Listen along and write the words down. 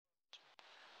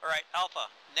Alright, Alpha,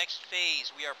 next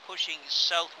phase, we are pushing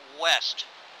southwest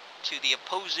to the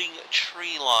opposing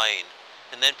tree line.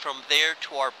 And then from there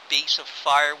to our base of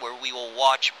fire where we will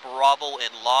watch Bravo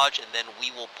and Lodge, and then we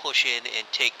will push in and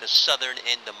take the southern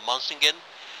end of Munsingen.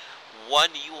 1,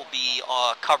 you will be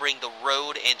covering the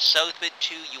road, and south of it,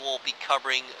 2, you will be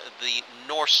covering the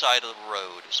north side of the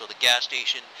road. So the gas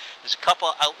station, there's a couple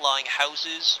outlying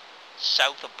houses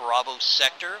south of Bravo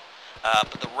sector,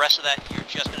 but the rest of that you're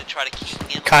just going to try to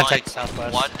keep in contact line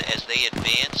southwest. with 1 as they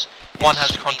advance. 1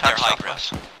 has contact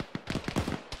southwest.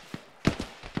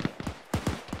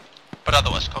 But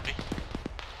otherwise, copy.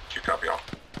 2 copy all.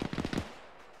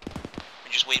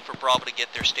 We're just waiting for Bravo to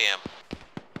get their stamp.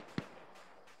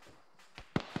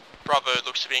 Bravo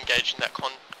looks to be engaged in that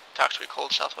contact we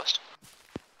called southwest.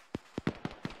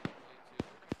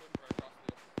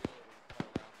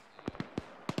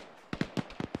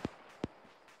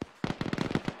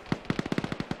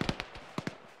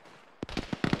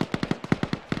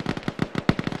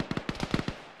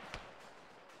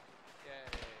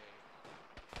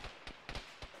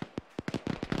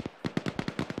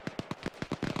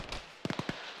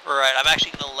 Alright, I'm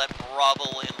actually going to let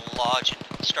Bravo and Lodge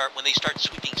start, when they start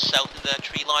sweeping south into that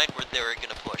tree line, where they're going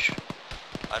to push.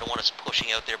 I don't want us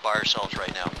pushing out there by ourselves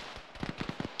right now.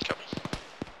 Copy.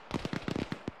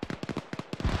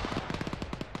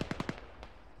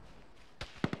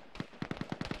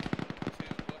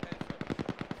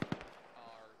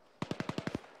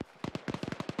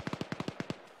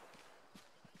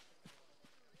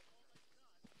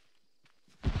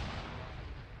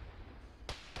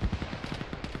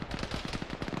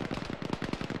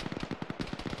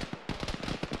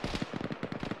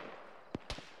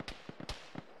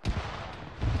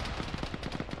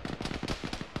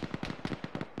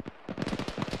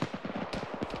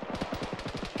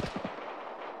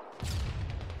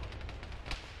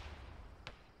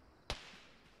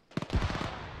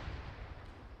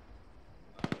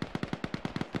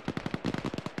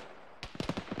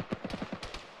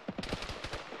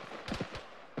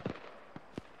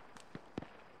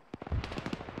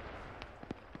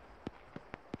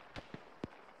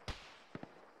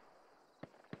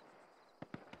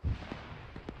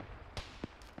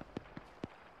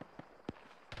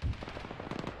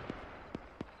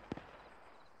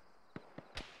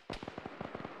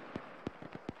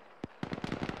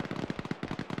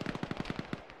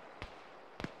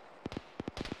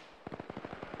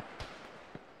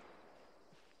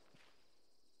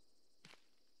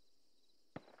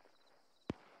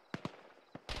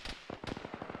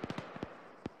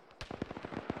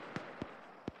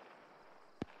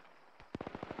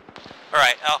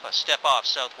 Alright, Alpha, step off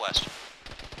southwest.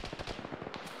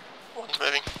 1's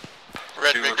moving.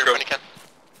 Red, 2, regroup let's go. when you can.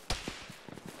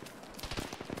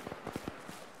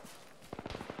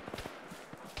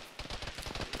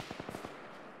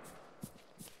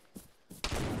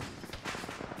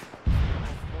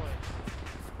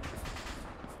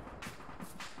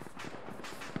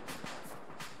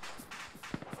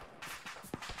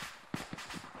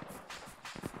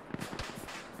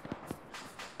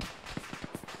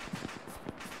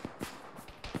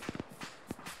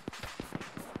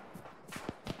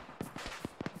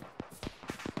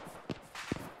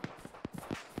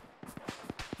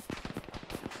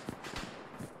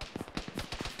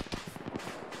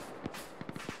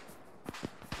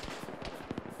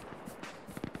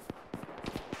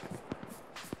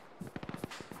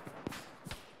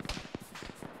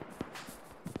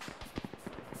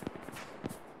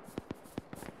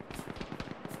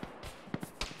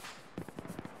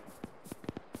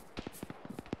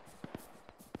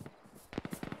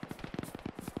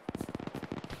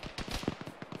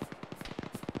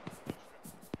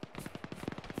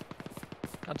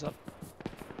 Heads up.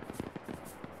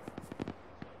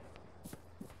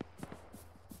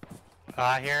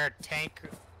 I hear a tank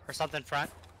or something front.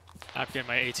 I'm getting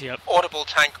my AT up. Audible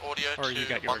tank audio Or to you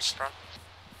got 1's yours. front.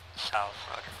 South.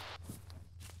 Roger.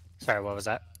 Sorry, what was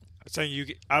that? I was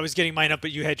saying I was getting mine up,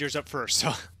 but you had yours up first,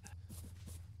 so.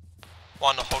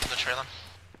 1 holding the tree line.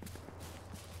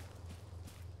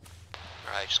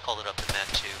 Alright, just called it up to man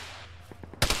 2.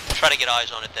 Try to get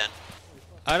eyes on it then.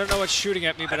 I don't know what's shooting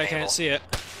at me, but I can't see it.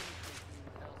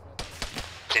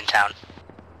 It's in town.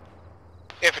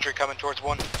 Infantry coming towards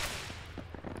 1.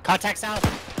 Contact south.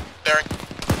 Bearing.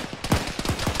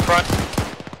 Front.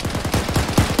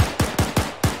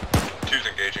 2's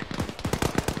engaging.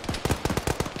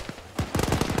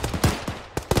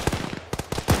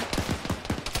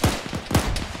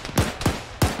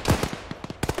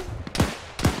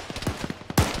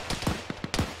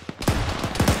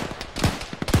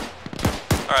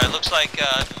 Alright, looks like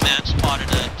Matt spotted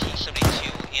a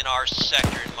T-72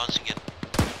 sector in Munsingen.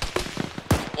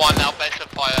 One, our base of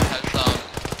fire has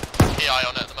EI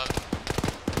on it at the moment.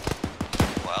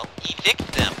 Well, evict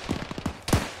them.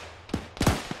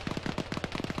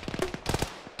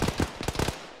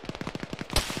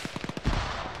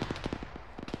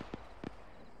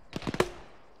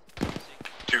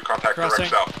 Two contact direct Crossing.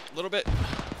 south. A little bit.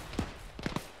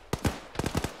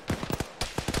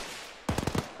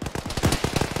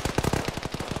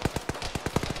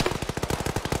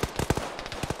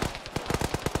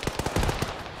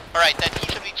 Alright, that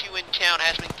T-72 in town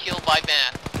has been killed by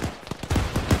van.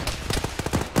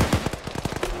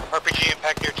 RPG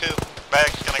impact here too.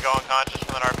 Bag's gonna go unconscious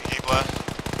from an RPG blast.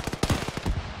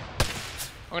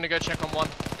 I'm gonna go check on one.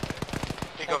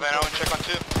 You go Vano and check on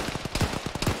 2.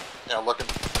 Yeah, looking.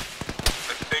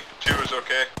 I think 2 is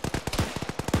okay.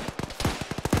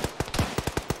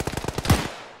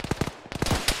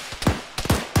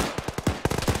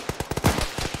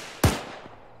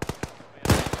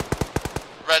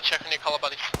 Red, check on your color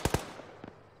buddies.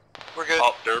 We're good.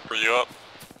 Oh, Derp, are you up?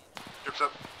 Derp's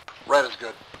up. Red is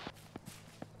good.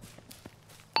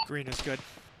 Green is good.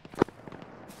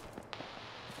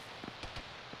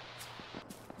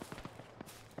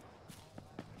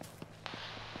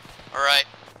 Alright.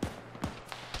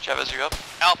 Chavez, you up?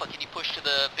 Alpha, can you push to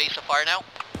the base of fire now?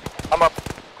 I'm up.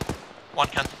 One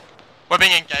can. We're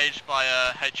being engaged by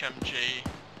a HMG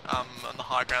on the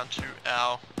high ground to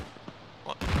our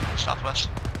southwest.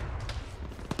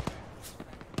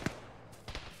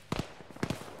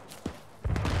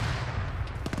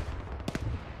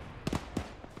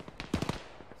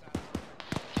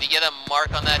 Can you get a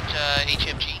mark on that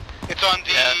HMG? It's on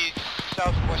the Yeah.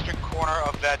 southwestern corner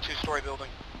of that 2-story building.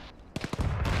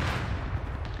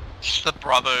 It's the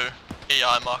Bravo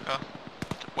EI marker,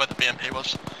 where the BMP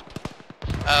was.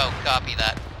 Oh, copy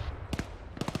that.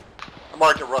 I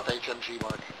marked a rough HMG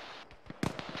mark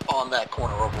on that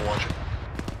corner overwatching.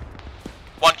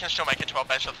 One can still make it to our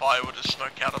base of fire, we'll just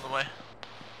smoke out of the way.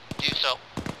 Do so.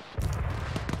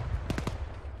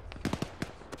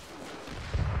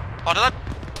 Oh, did that?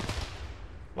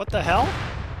 What the hell?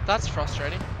 That's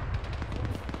frustrating.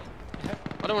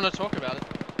 I don't want to talk about it.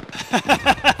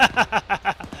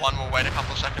 One will wait a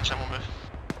couple of seconds and we'll move.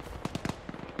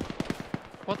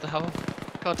 What the hell?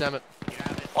 God damn it.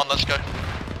 One, let's go.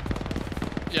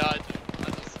 Yeah, I do.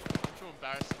 I'm too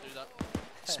embarrassed to do that.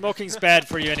 Smoking's bad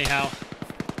for you anyhow.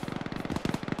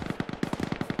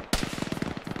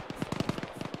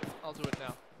 I'll do it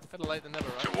now. Better late than never,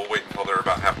 right? So we'll wait until they're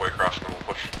about halfway across and then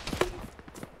we'll push.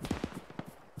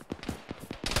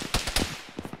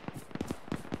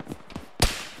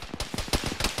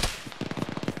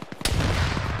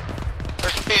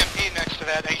 There's a BMP next to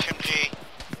that HMG.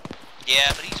 Yeah,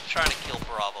 but he's trying to kill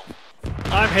Bravo.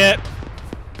 I'm hit.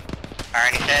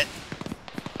 Alright, he's hit.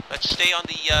 Let's stay on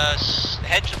the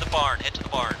head to the barn. Head to the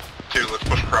barn. 2, let's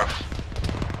push across.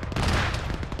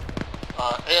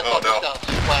 And Oh, no. down,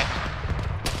 flank.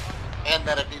 And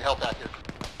medic need help back here.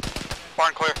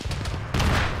 Barn clear.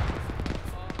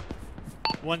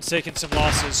 One's taking some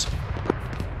losses.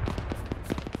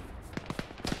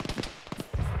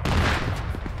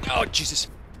 Oh, Jesus.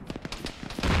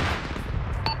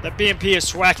 That BMP is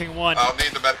swacking one. I'll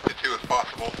need the medic to 2 as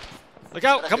possible. Look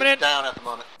out, Medic coming is in. down at the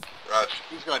moment. Rush.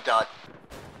 He's gonna die.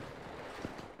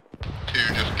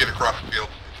 2, just get across the field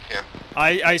if you can.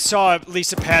 I saw at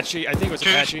least Apache. I think it was 2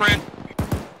 Apache. sprint.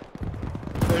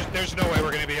 There's no way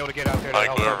we're gonna be able to get out there to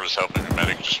help. Whoever's helping the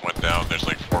medic just went down. There's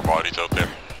like 4 bodies out there.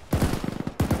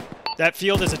 That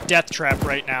field is a death trap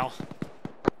right now.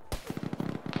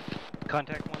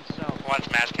 Contact 1 south. One's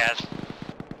mass cast.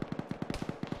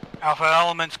 Alpha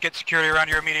elements, get security around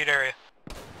your immediate area.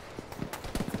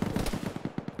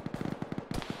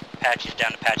 Apache's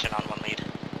down to patching on 1 lead.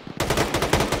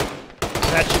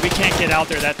 Apache, we can't get out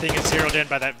there. That thing is zeroed in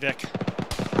by that Vic.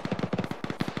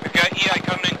 We've got EI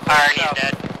coming in. He's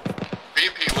dead.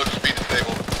 BMP looks to be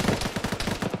disabled.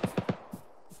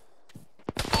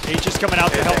 H is coming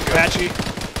out to help Apache.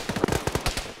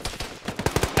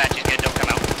 Apache's good, don't come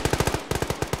out.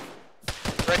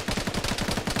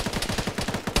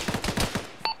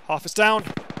 Office down.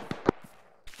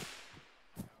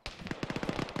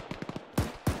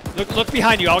 Look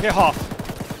behind you. I'll get Hoff.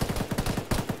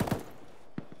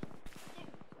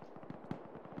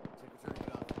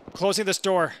 Closing this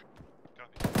door.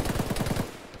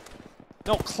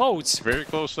 No, close. Very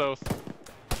close south.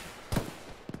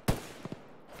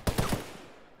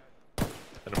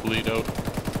 And a bleed out.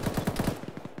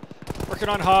 Working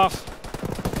on Hoff.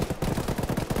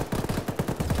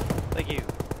 Thank you.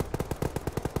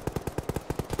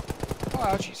 Oh,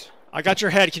 ouchies. I got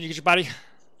your head. Can you get your body?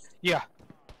 Yeah.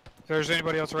 there's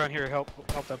anybody else around here, help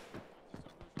them.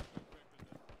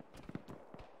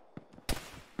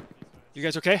 You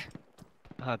guys okay?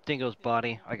 Dingo's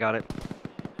body. I got it.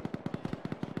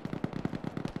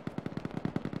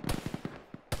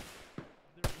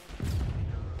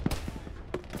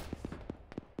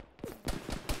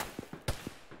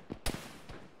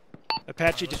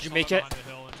 Apache, did you make it?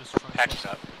 Patches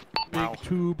up. Big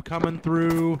tube coming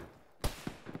through.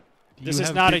 This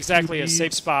is not exactly a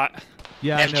safe spot.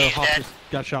 Yeah, I know. FG's Hawk dead. just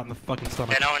got shot in the fucking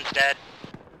stomach. Ben Owen's dead.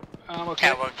 Okay.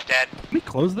 Catwalk's dead. Can we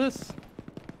close this?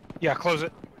 Yeah, close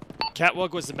it.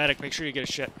 Catwalk was the medic. Make sure you get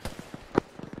a shit.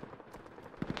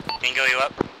 Dingo, you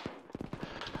up?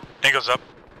 Dingo's up.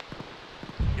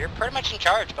 You're pretty much in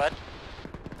charge, bud.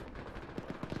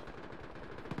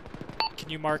 Can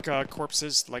you mark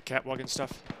corpses like Catwalk and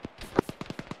stuff?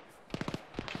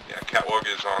 Yeah, Catwalk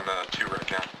is on 2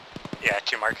 right now. Yeah,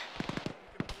 2 mark.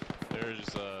 There's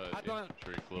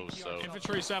infantry close, so.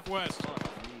 Infantry southwest.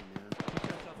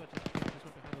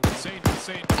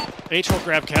 Insane. H will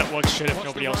grab Catwalk's shit if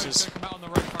nobody else is. Come out on the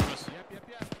right front of us. Yep.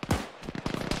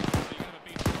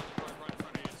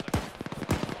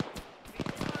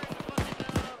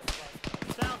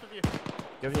 South of you.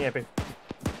 Give me AP.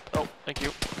 Oh, thank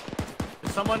you.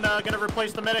 Is someone gonna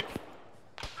replace the medic?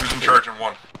 Who's in charge in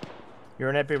 1? You're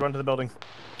an AP, run to the building.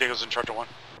 Dingo's in charge of 1.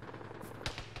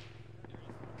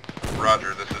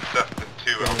 Roger, this is Seth in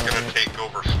 2. I'm gonna take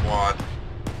over squad.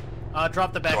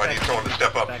 Drop the backpack. So I need someone to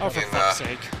step up Oh, for in fuck's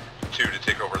sake. 2 to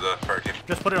take over the fire team.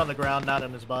 Just put it on the ground, not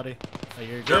in his body. Oh,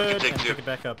 you're Sure, good, can take and 2. pick it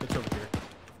back up. It's over here.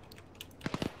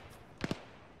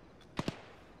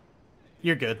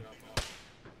 You're good.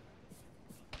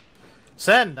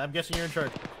 Send! I'm guessing you're in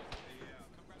charge.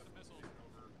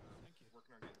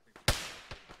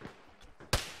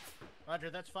 Roger,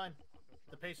 that's fine.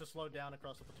 The pace is slowed down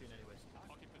across the platoon anyways.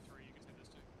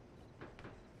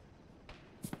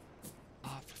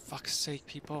 Oh, for fuck's sake,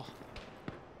 people.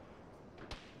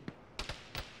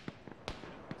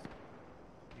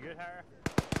 You good, Hara?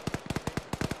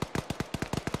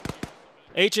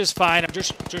 H is fine. I'm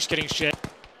just getting shit.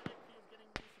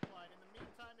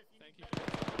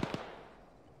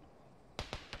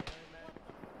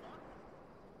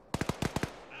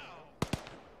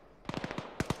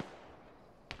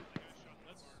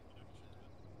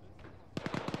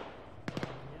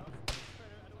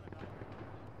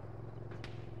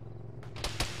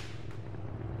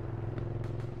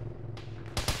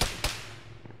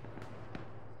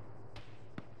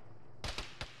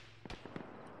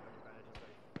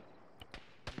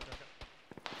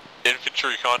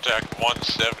 Infantry contact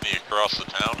 170 across the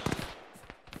town.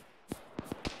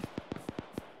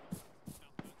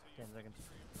 10 seconds.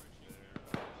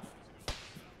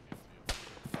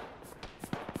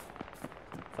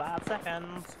 Five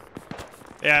seconds.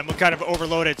 Yeah, I'm kind of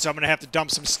overloaded, so I'm gonna have to dump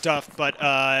some stuff. But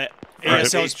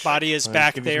ASL's body is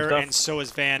back there, and so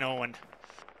is Van Owen.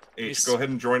 H, go ahead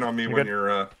and join on me when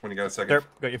you're when you got a second.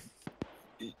 Got you.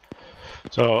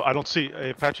 So I don't see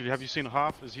Patrick. Have you seen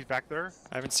Hoff? Is he back there?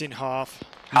 I haven't seen Hoff.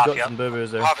 Hoff is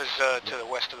there. Hoff is to the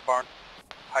west of the barn.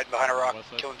 Hiding behind a rock,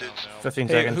 killing dudes. 15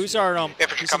 Hey, seconds. who's our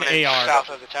Infantry who's coming an in AR? south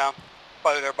of the town.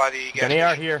 By there by the gas An AR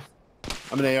station. here.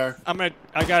 I'm an AR.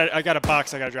 I got a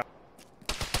box I gotta drop.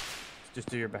 Just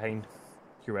do your behind.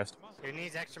 Your west. Who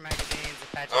needs extra magazines?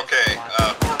 Okay, who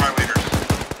are my leaders?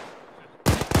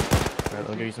 Alright,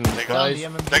 I'll give you some supplies.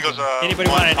 Dingo's Anybody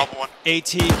want an Alpha 1.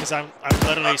 AT? Because I'm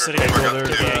literally sitting at I got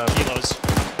 38 2. kilos.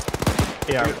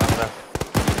 AR, over there.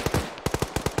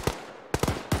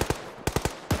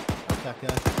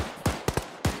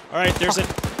 All right,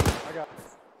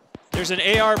 there's an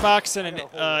AR box and an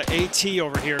AT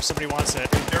over here. If somebody wants it.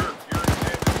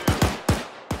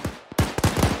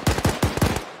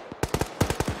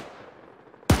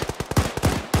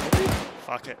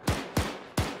 Fuck it.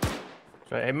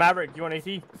 Right. Hey Maverick, you want AT?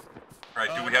 Alright,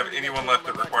 do we have anyone left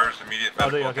that requires immediate Oh,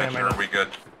 do you? medical Okay, attention, or are we good?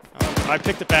 I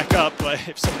picked it back up, but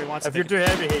if somebody wants If it, you're too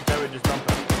heavy, H, I would just dump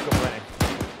it. Go away.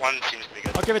 1 seems to be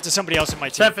good. I'll give it to somebody else in my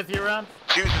team. Seth, if you're around,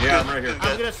 Yeah, I'm right here.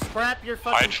 I'm gonna scrap your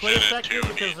fucking play Hydrogen sector and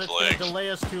 2 because needs it's legs. gonna delay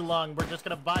us too long. We're just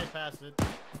gonna bypass it.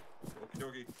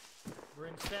 Okey-dokey. We're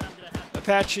instead, I'm gonna have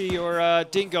Apache or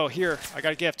Dingo, here. I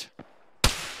got a gift.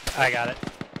 I got it.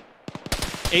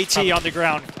 AT on the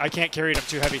ground. I can't carry it. I'm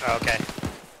too heavy. Okay.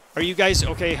 Are you guys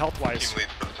okay health-wise? Team lead,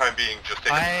 for the time being, just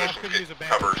take I a could position, use a get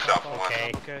cover bandage. south of one.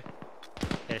 Okay. Okay.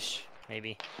 Ish,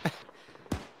 maybe.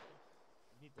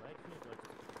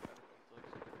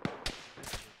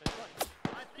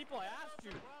 people. I asked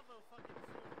you.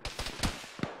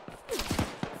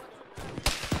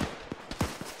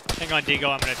 Hang on, Dingo.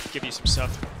 I'm gonna give you some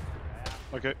stuff.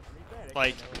 Okay.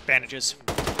 Like bandages.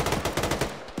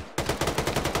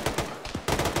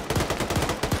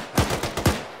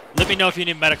 me know if you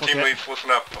need medical Team kit. leads, listen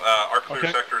up. Our clear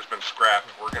sector has been scrapped.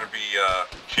 We're going to be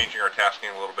changing our tasking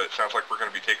a little bit. It sounds like we're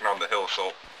going to be taking on the hill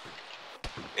assault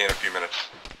in a few minutes.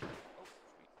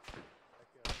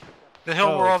 The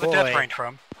hill where all the death rained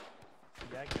from.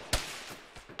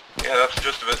 Yeah, that's the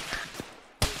gist of it.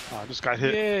 Oh, I just got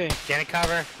hit. Yay. Getting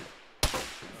cover.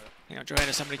 Hang on,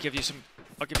 Joanna, somebody give you some...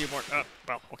 I'll give you more...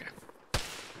 well, okay.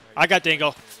 I got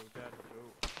Dingo.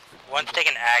 One's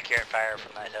taking accurate fire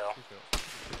from that hill.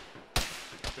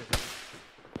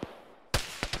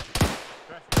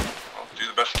 I'll do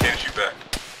the best I can to shoot back.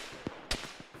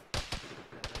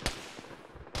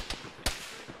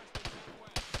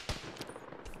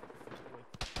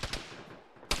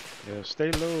 Yeah,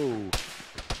 stay low.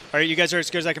 Alright, you guys are as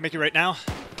good as I can make you right now?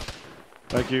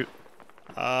 Thank you.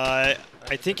 I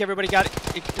think everybody got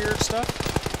gear stuff?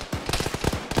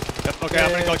 Yep, okay,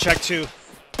 I'm gonna go check too.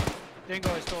 Dingo,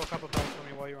 I stole a couple belts from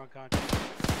me while you were unconscious.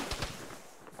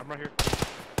 I'm right here.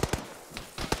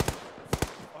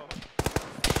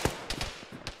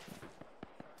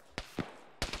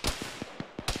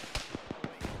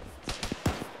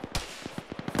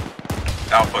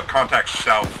 Alpha, contact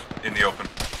south in the open.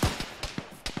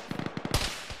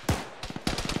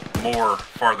 More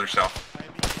farther south.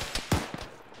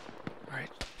 Alright,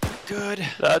 good.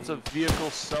 That's a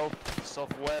vehicle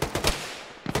southwest.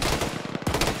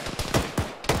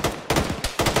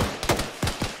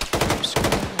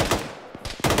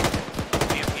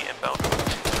 BMP inbound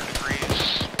 200 degrees,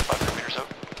 500 meters out.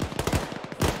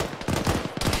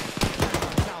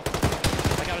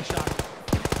 I got a shot.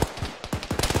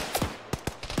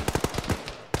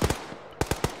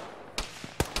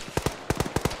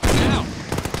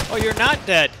 Oh, you're not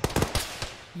dead.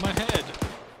 My head.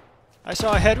 I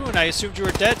saw a head wound. I assumed you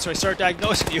were dead, so I started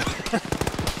diagnosing you.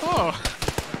 Oh.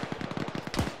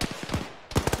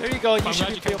 There you go. You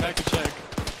should be come back to check.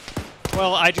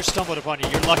 Well, I just stumbled upon you.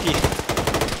 You're lucky.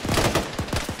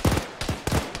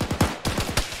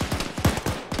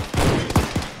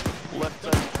 Left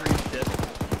side tree dead.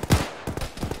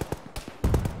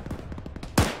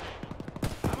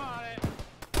 I'm on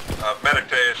it. Medic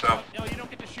to ASL. No, you don't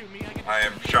get to shoot me. I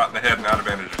am shot in the head and out of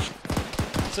bandages.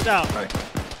 Sit down. Hi.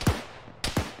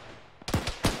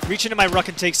 Reach into my ruck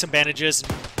and take some bandages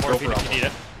and morphine for if you need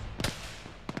it.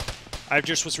 I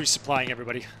just was resupplying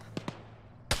everybody.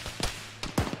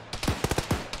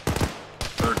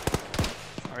 Third.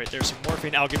 Alright, there's some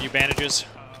morphine. I'll give you bandages.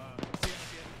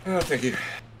 Oh, thank you.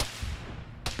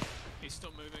 He's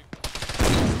still moving.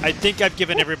 I think I've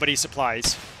given everybody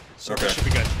supplies. So Okay. that should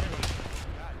be good.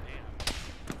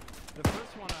 The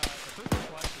first one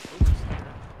will actually oversteer.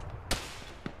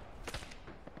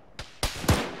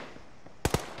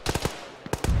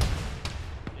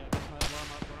 Yeah, this one,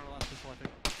 we're on our last pistol, I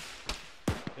think.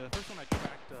 Yeah, the first one I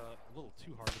tracked a little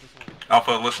too hard, but this one...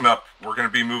 Alpha, listen up. We're going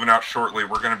to be moving out shortly.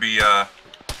 We're going to be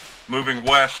moving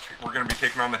west. We're going to be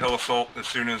taking on the hill assault as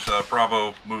soon as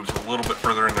Bravo moves a little bit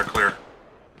further in their clear.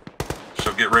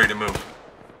 So get ready to move.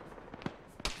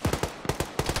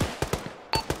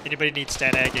 Anybody need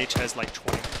stat ag? H has like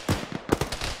 20.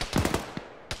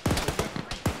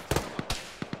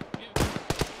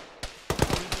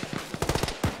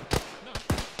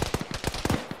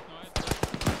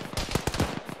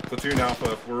 Platoon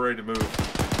Alpha, we're ready to move.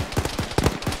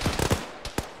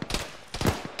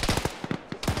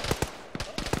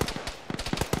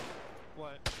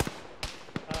 What?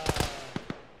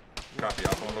 Copy,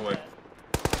 Alpha on the way.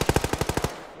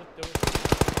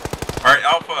 Alright,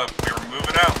 Alpha, we're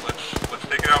moving out. Let's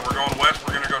take it out. We're going west.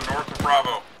 We're going to go north of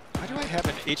Bravo. Why do I have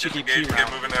an Disengage HEDP and get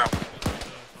round? moving now.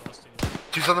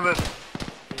 Two's on the move.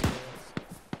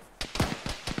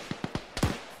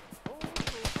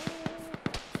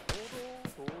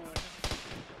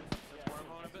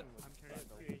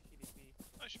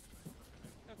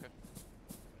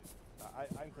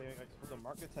 I'm clearing the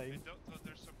market side.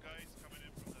 There's some guys coming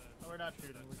in from the... Oh, we're not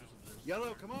shooting. We're just...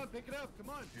 Yellow, come on, pick it up, come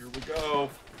on. Here we go.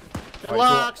 Good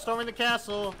luck, storming the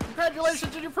castle.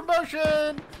 Congratulations on your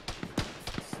promotion.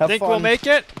 Think we'll make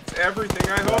it? It's everything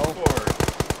I hoped for.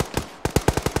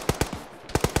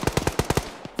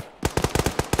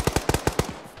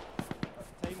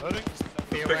 Be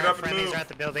Pick it up and friendlies move. are at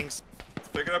the buildings.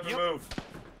 Pick it up and move.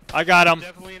 I got him.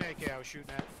 Definitely an AK I was shooting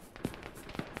at.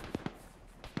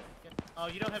 Oh,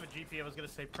 you don't have a GP. I was gonna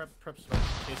say prep switch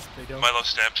in case they don't. Milo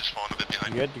Stamp just falling a bit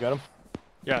behind. You good? You got him?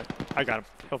 Yeah, I got him.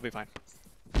 He'll be fine.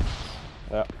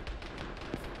 Yeah.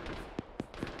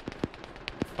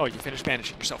 Oh, you finished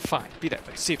bandaging yourself. Fine. Be that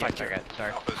way. See if I can.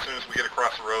 Sorry. Alpha, as soon as we get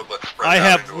across the road, let's spread I out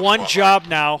have into a one spotlight. job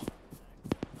now.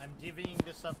 I'm divvying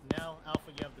this up now. Alpha,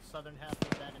 you have the southern half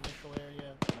of that initial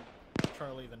area.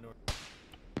 Charlie, the north.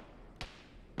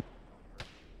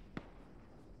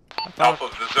 Alpha,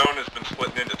 the zone has been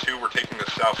split into two. We're taking the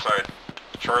south side.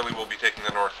 Charlie will be taking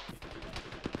the north.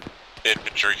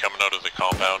 Infantry coming out of the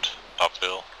compound,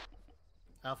 uphill.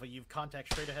 Alpha, you've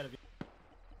contact straight ahead of you.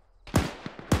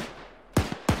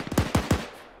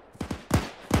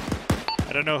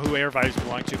 I don't know who air vibes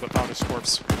belong to, but found his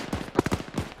corpse.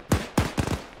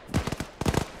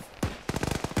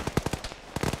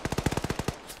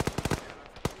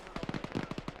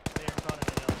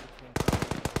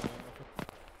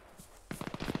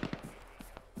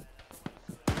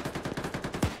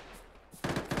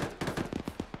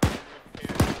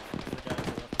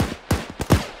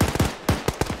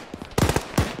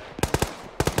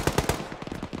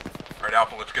 Alright,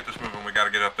 Alpha, let's get this moving. We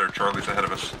gotta get up there. Charlie's ahead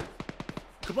of us.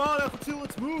 Come on, Alpha 2,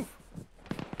 let's move!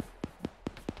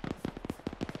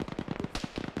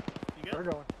 You good? We're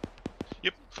going.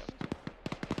 Yep.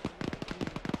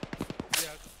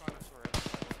 Yeah, it's fine, it's alright.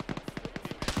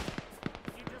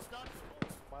 You just done.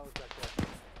 Milo's back there.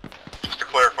 Just to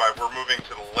clarify, we're moving to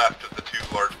the left of the two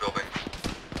large buildings.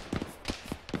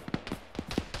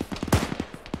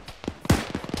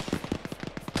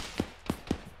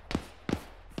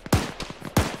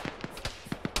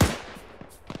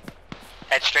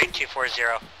 Head straight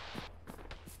 240.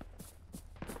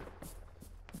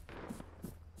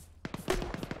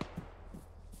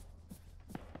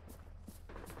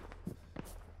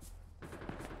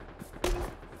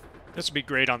 This would be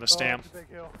great on the stam. Big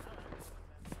hill.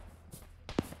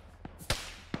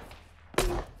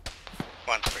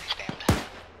 One's pretty stamped.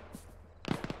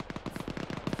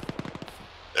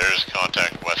 There's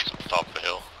contact west at the top of the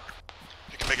hill.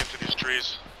 You can make it through these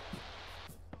trees.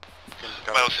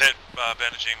 Milo's hit,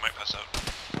 bandaging, might pass out.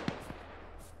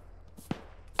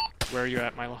 Where are you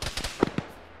at, Milo?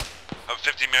 I'm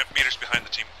 50 meters behind the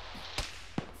team.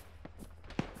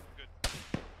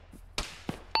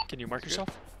 Can you mark yourself?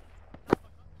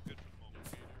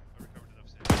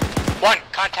 One,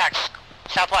 contacts.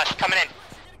 Southwest, coming in.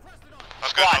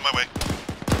 That's good, on my way.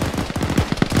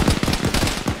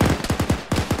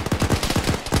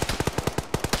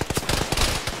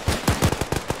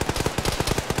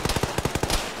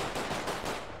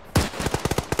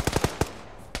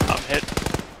 I'm hit.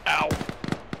 Ow.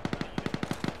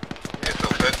 Yeah,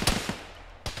 still fit.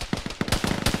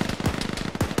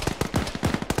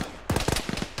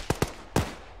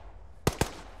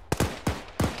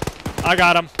 I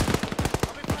got him.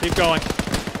 Keep going.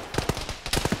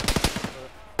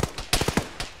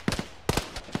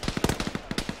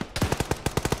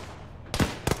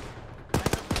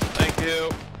 Thank you.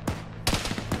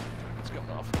 It's going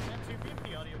off.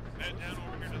 Head down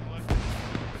over here to the left.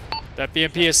 That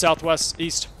BMP is southwest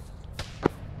east.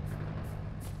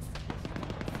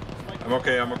 I'm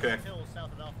okay, I'm okay. Hill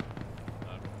south of Alpha.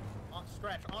 On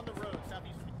scratch, on the road,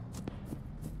 southeast of you.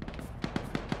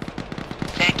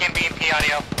 Tank and BMP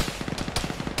audio.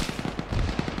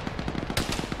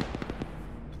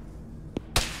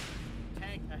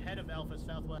 Tank ahead of Alpha,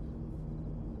 southwest.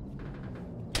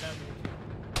 Get out of here.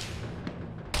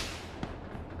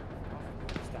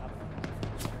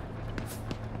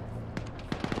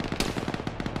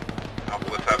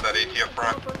 Alpha, let's have that AT up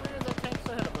front.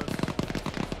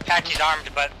 Apache's armed,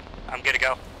 but I'm good to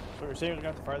go. So we're saying we're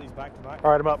going to have to fire these back to back?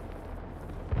 Alright, I'm up.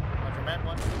 Roger, man,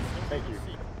 one. Thank you.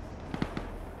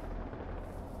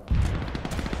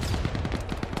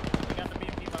 We got the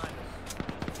BMP behind us.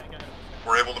 Tank ahead of us.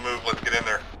 We're able to move, let's get in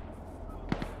there.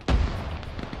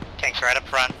 Tank's right up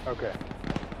front. Okay.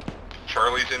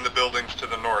 Charlie's in the buildings to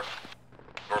the north.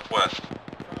 Northwest.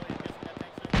 Charlie, I'm guessing that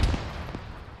tank's safe.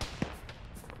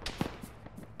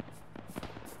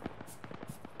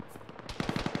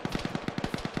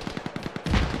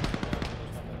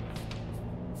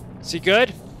 Is he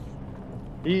good?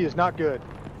 He is not good.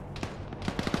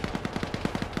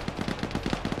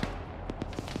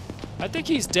 I think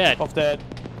he's dead. Off dead.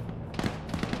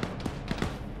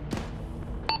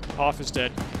 Off is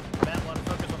dead. Man, one,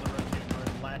 focus on the rotate. Our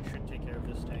latch should take care of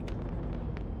this tank.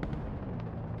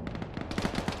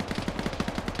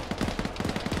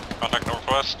 Contact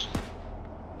northwest.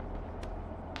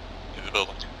 To the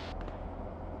building.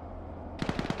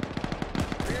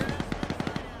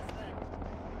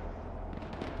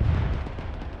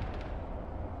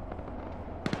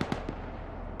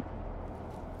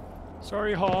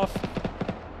 Sorry, Hoff.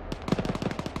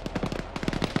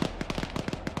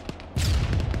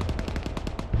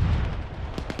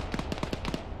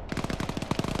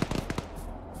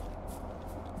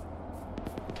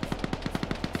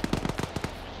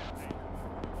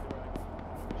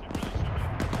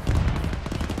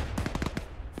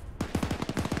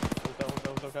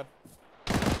 That was okay.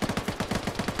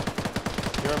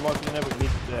 You're marking it, we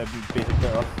need basic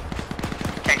clear up.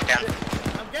 Tank's down.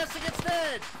 I'm guessing it's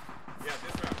dead. Yeah,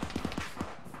 dismount.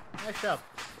 Nice job.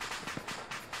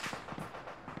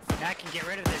 Now I can get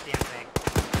rid of this damn thing.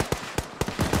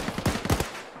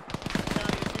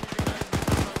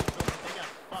 They got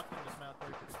fucked in this mouth.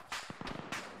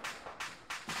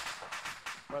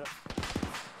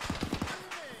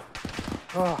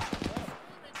 Oh.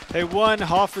 Hey, one,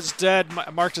 Hoff is dead.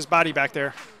 Marked his body back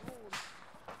there.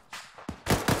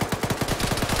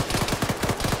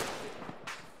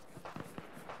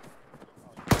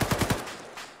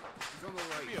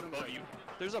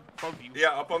 There's above you.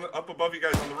 Yeah, up above you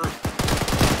guys on the roof.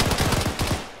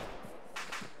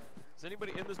 Is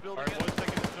anybody in this building? Alright, 1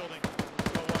 second in this building.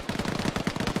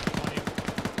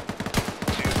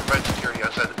 To prevent security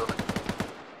outside the building.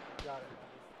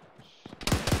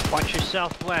 Watch your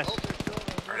southwest.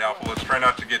 Alright, Alpha, let's try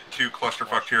not to get too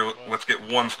clusterfucked here. Let's get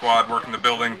one squad working the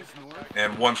building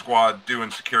and one squad doing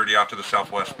security out to the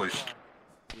southwest, please.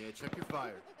 Yeah, check your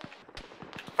fire.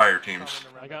 Fire teams.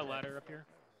 I got ladder up here.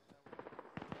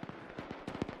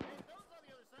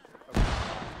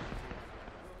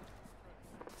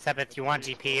 Sebeth, you want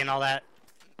GP and all that?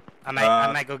 I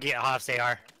might go get Hoff's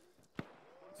AR.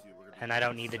 And I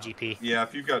don't need the GP. Yeah,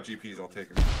 if you've got GPs, I'll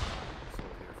take them.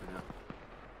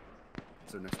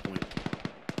 That's our next point.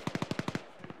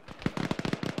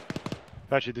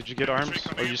 Apache, did you get arms?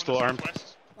 Or are you still armed?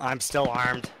 I'm still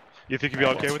armed. You think you'll be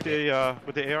okay with the AR?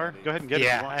 Go ahead and get it.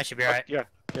 Yeah, I should be alright. Yeah.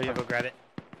 I'll go grab it.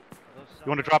 You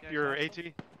want to drop your AT? Oh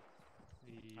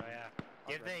yeah.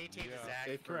 Give the AT to Zach.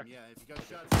 Okay, correct. Yeah, if you got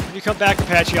shots. When you come back,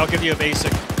 Apache, I'll give you a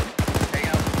basic. There you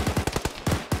go.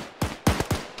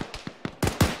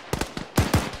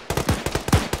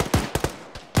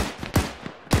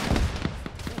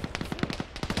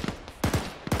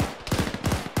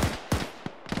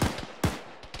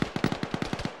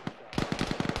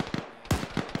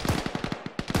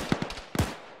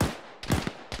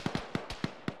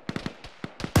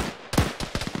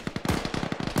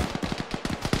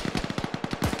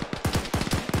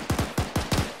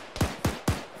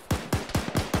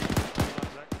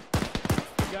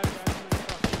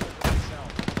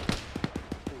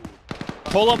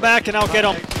 Pull him back and I'll get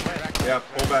him. Yeah,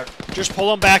 pull back. Just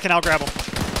pull him back and I'll grab him.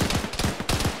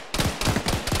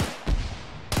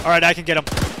 Alright, I can get him.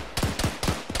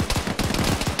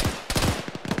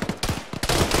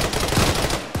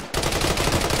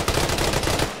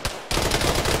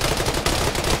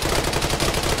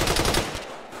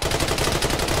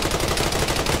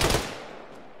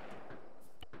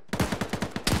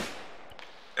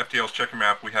 FTL's checking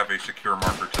map. We have a secure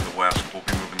marker to the west. We'll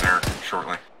be moving there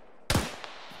shortly.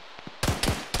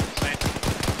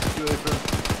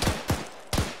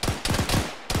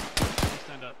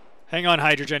 Hang on,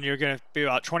 Hydrogen. You're going to be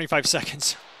about 25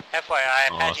 seconds. FYI,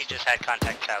 Apache just had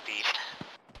contact southeast.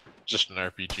 Just an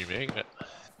RPG magnet.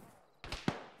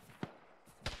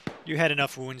 You had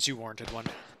enough wounds. You warranted one.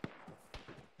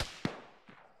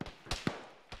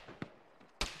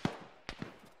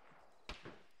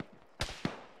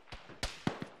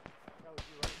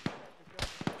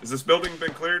 Has this building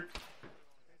been cleared?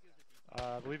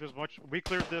 I believe as much. We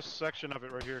cleared this section of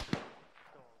it right here.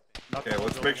 Okay,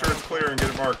 let's make sure it's clear and get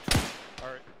it marked.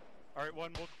 Alright. Alright,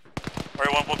 one,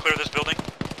 we'll clear this building.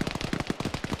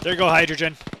 There you go,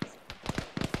 Hydrogen.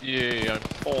 Yeah, I'm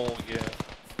full again.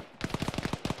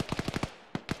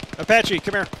 Apache,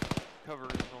 come here. Cover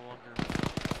is no longer.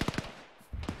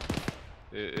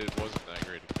 It wasn't that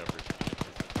great of coverage.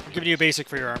 I'm giving you a basic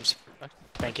for your arms.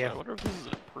 Thank you. I wonder if this is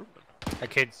an improvement. I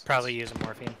could probably use a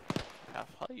morphine. Half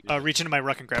height. Reach into my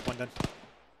ruck and grab one then.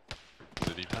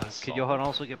 Could Johan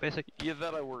also get basic? Yeah,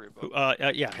 that I worry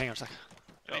about. Yeah, hang on a second.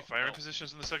 Any firing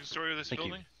positions in the second story of this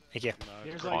building? Thank you.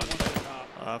 Here's like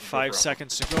 5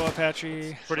 seconds to go,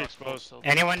 Apache. Pretty exposed.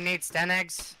 Anyone need Sten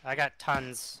eggs? I got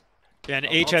tons. Yeah, and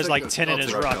H has like 10 in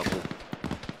his ruck.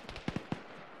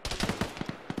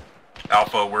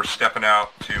 Alpha, we're stepping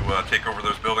out to take over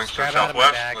those buildings to the Grab out of my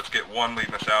southwest. bag. Let's get one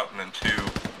leading us out and then two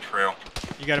trail.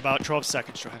 You got about 12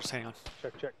 seconds, Johan. Just hang on.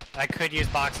 Check. I could use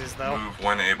boxes though. Move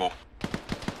when able.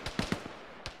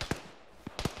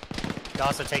 You can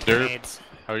also take Derp. grenades.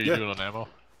 How are you doing on ammo?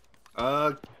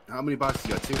 How many boxes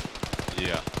you got? 2?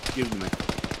 Yeah. Give them to me.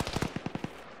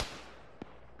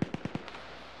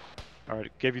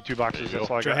 Alright, gave you 2 boxes. That's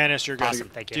all I got. Johannes, you're good. Awesome,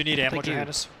 thank you. Do you need ammo, Thank you.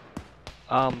 Johannes?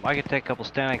 I could take a couple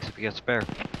Stanics if you got spare.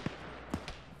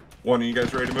 One, are you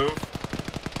guys ready to move?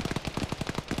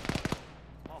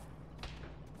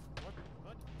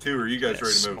 2, are you guys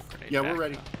ready to move? Yeah, we're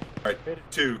ready. Alright,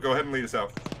 2, go ahead and lead us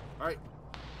out. Alright.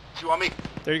 You want me?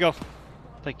 There you go.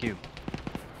 Thank you.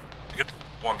 Good.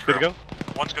 1 Good trail. to go?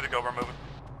 One's good to go, we're moving.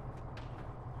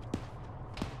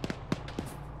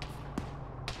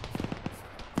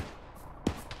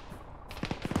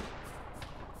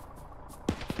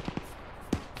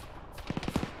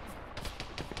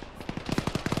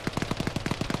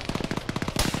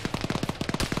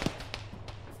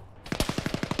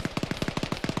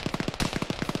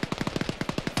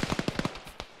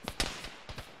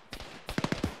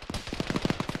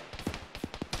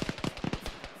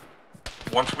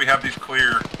 once we have these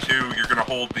clear, 2, you're going to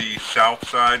hold the south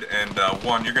side, and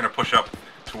 1, you're going to push up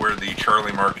to where the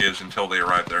Charlie mark is until they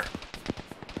arrive there.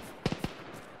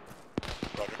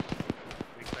 Roger.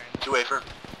 2A for.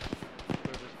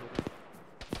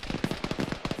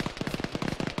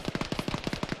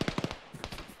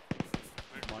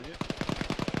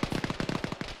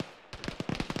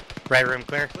 Right room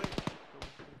clear.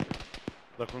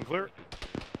 Left room clear.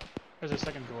 There's a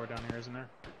second door down here, isn't there?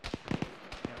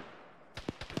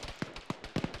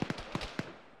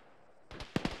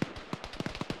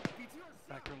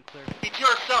 Back room clear.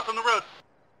 BTR south on the road.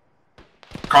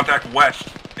 Contact west.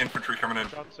 Infantry coming in.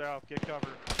 South, get cover.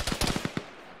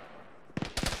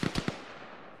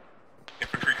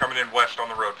 Infantry coming in west on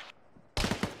the road.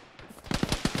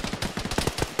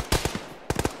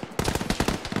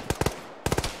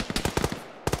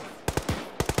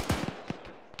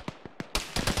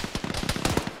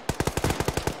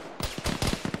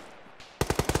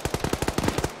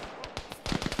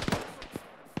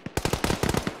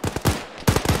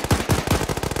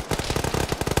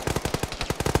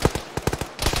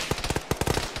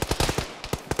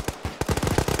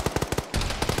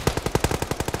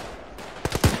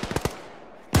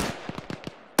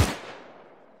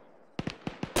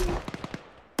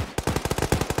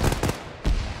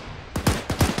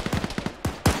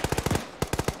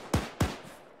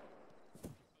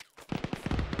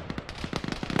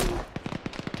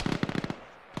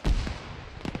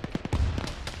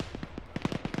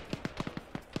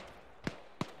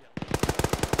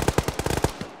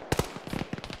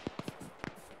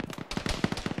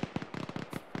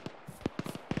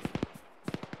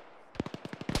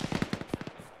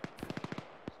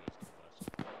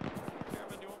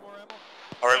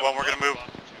 Alright, well, we're gonna move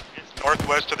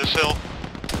northwest to this hill.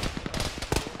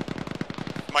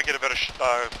 Might get a better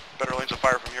lanes of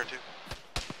fire from here, too.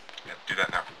 Yeah, do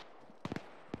that now.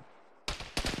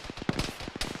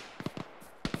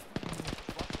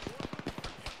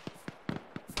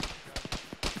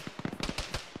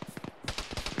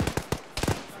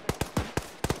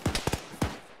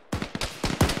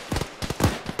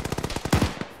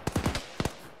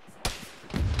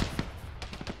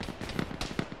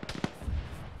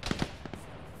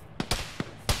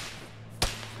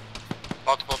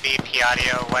 Multiple BP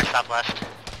audio, west-southwest.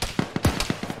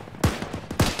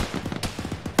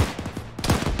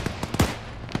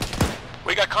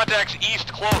 We got contacts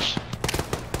east, close.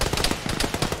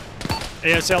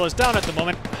 ASL is down at the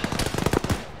moment.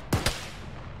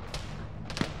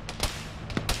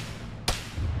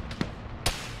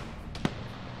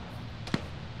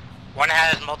 One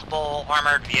has multiple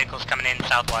armored vehicles coming in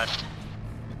southwest.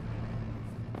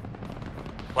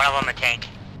 One of them a tank.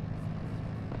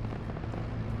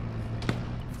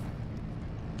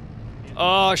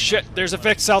 Oh shit, there's a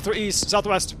Vic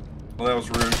southwest. Well, that was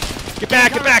rude. Get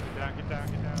back, get back! Get down.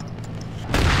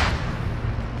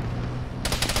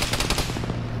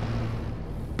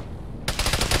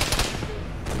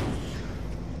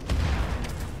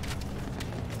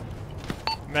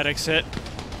 Medics hit.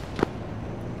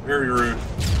 Very rude.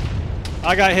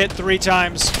 I got hit 3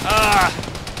 times. Ah!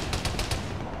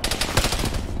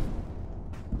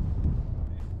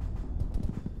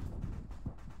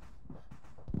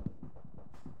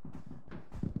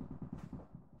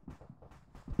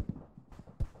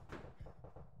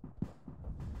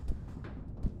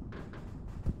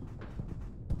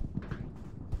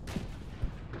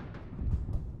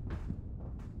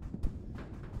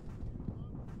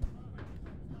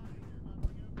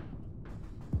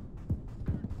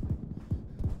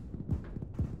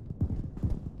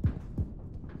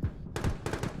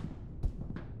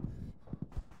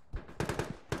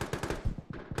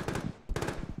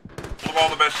 All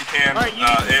the best you can. Alright, you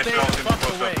need to stay ASL's the in fuck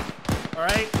close away. up.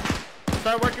 Alright?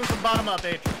 Start working from bottom up,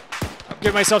 H. I'm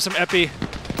giving myself some epi.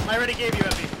 I already gave you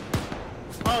epi.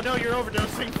 Oh no, you're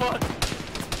overdosing. Fuck.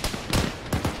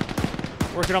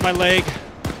 Working on my leg.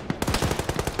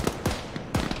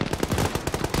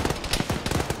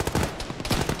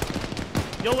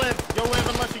 You'll live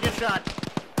unless you get shot.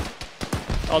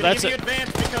 Oh, that's give it. you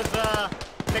advance because,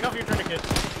 take off your tourniquet.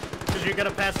 Because you're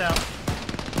gonna pass out.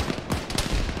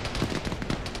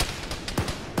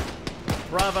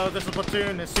 Bravo, this is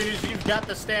platoon. As soon as you've got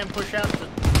the stand, push out to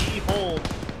B hold.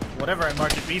 Whatever I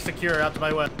marked it, be secure out to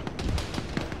my west.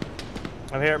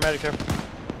 I'm here at Medicare.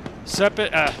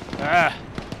 Sepet,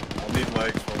 I'll need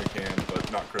legs when we can, but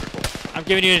not critical. I'm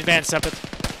giving you an advance, Sepet.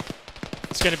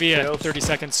 It's gonna be 30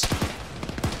 seconds.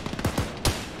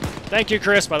 Thank you,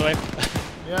 Chris, by the way.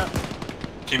 Yeah.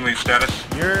 Team lead status?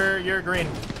 You're green.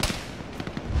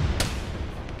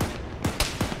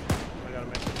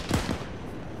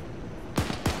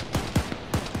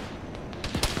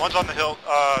 One's on the hill,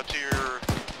 to your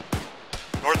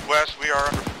northwest. We are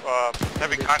under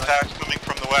heavy contacts coming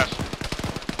from the west.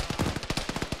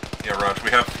 Yeah, Raj,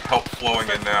 we have help flowing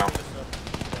in now.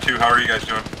 2, how are you guys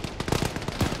doing?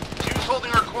 2's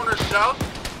holding our corner south.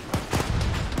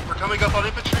 We're coming up on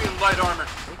infantry and light armor.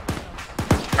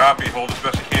 Copy, hold as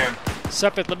best you can.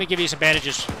 Sepet, let me give you some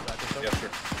bandages. Yes, sir.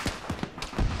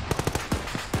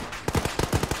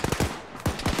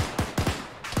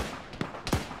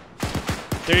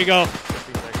 There you go.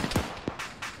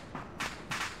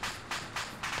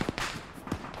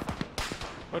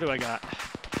 What do I got?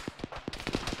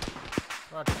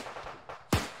 Roger.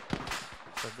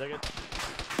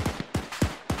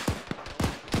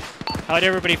 How'd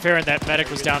everybody fare in that? Medic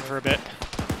was down for a bit.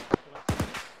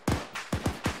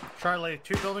 Charlie,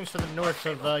 2 buildings to the north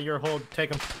of your hold.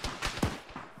 Take them.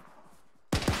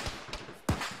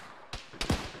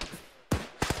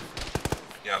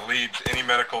 Yeah, leads, any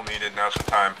medical needed, now's the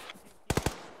time.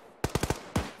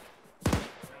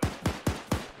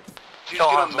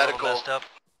 Johan's a little messed up.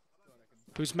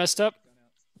 Who's messed up?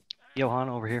 Johan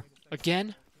over here.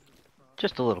 Again?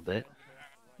 Just a little bit.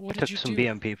 What did Took you some do?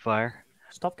 BMP fire.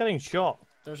 Stop getting shot.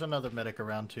 There's another medic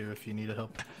around too if you need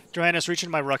help. Johannes, reach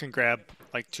into my ruck and grab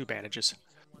like 2 bandages.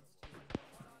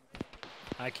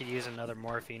 I could use another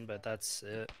morphine, but that's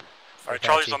it. Alright,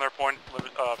 Charlie's on their point,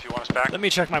 if you want us back. Let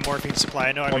me check my morphine supply.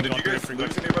 I know I've been Did going you through it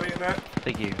guys for lose anybody in that?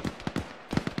 Thank you.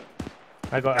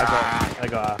 I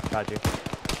got you.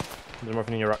 There's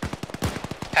morphine in your ruck.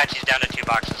 Patchy's down to 2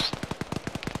 boxes.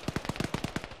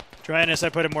 Johannes, I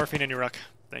put a morphine in your ruck.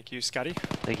 Thank you, Scotty.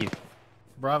 Thank you.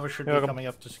 Bravo should be coming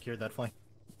up to secure that flank.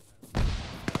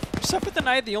 Sepet and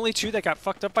I the only 2 that got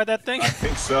fucked up by that thing? I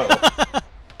think so.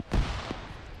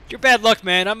 You're bad luck,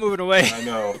 man. I'm moving away. I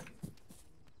know.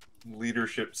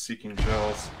 Leadership seeking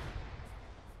gels.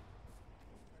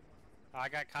 Oh, I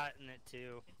got caught in it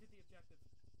too.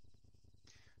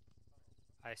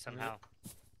 I somehow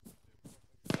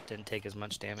didn't take as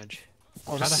much damage.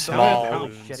 Oh, that's small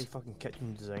shitty fucking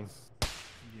kitchen design.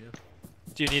 Yeah.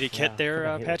 Do you need a kit there,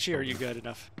 fucking hate Patchy, this or are you good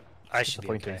enough? I should be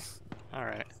Disappointing. okay.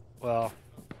 Alright. Well,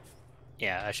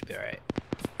 yeah, I should be alright.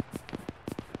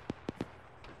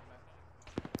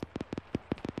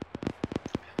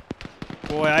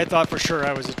 Boy, I thought for sure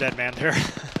I was a dead man there.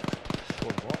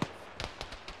 What?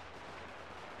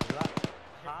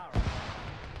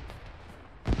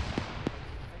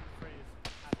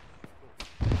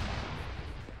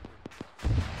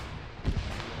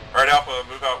 Alright, Alpha,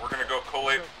 move out. We're gonna go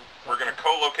collate. We're gonna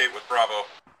co-locate with Bravo.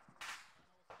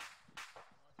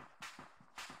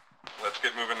 Let's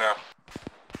get moving now.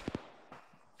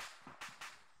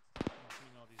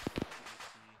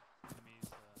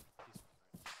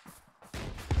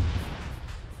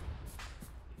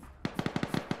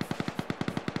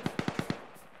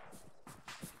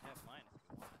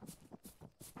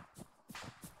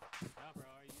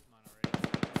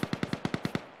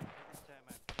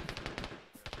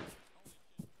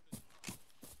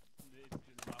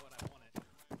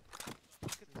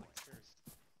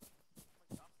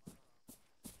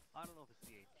 I don't know if it's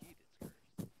the AT that's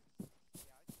cursed.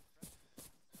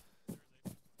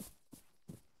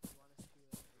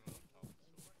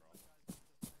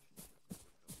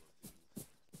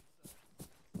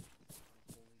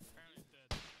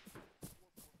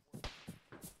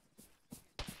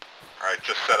 Alright,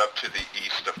 just set up to the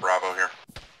east of Bravo here.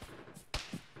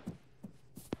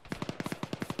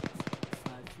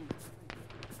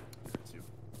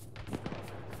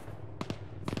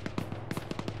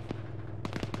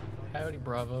 Howdy,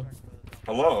 Bravo.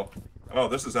 Hello. Oh,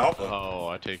 this is Alpha. Oh,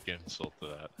 I take insult to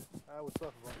that. What's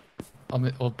up,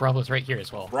 Well, Bravo's right here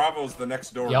as well. Bravo's the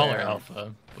next door Y'all down. are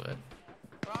Alpha, but...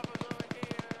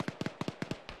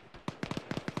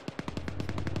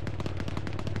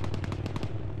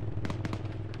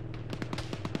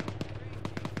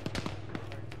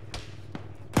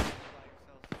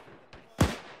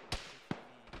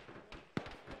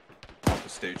 Alpha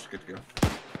stage, good to go.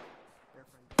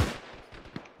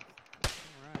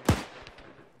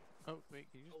 Oh, wait,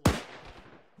 can you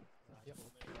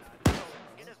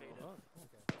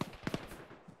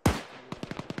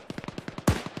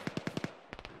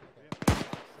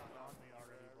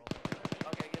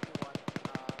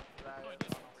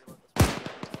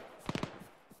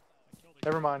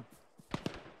Never mind.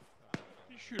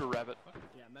 You shoot a rabbit.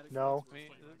 No.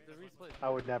 I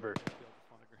would never.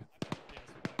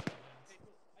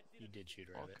 You did shoot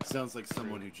a rabbit. Sounds like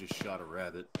someone who just shot a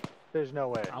rabbit. There's no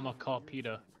way. I'm gonna call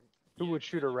PETA. Who would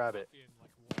shoot a rabbit?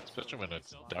 Especially when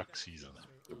it's duck season.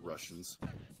 The Russians.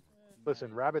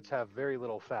 Listen, rabbits have very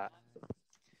little fat.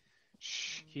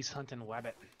 Shh, he's hunting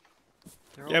rabbit.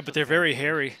 Yeah, but they're very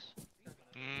hairy.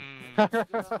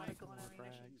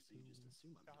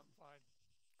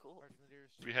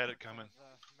 We had it coming.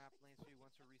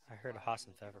 I heard Haas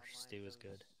and Pfeffer stew is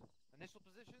good. Initial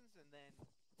positions and then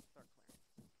start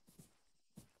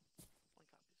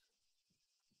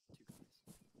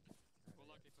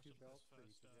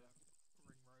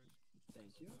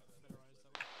Thank you.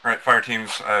 All right, fire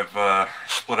teams, I've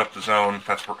split up the zone.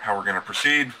 That's how we're going to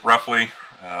proceed, roughly.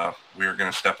 We are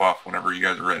going to step off whenever you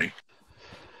guys are ready.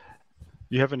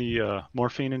 You have any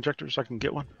morphine injectors? I can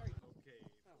get one.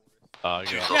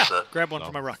 Yeah, grab one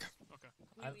from my ruck.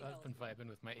 I've been vibing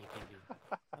with my APB.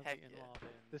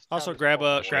 Also, grab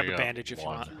a bandage if you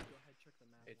want.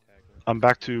 I'm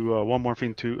back to 1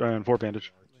 morphine, 2 and 4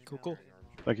 bandage. Cool.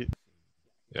 Thank you.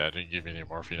 Yeah, I didn't give you any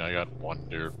morphine. I got 1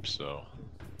 derp, so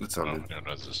That's all good. No one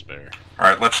has to spare. All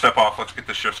right, let's step off. Let's get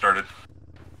this shift started.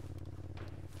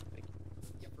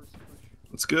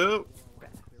 Let's go.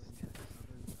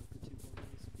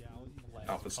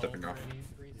 Alpha's stepping off.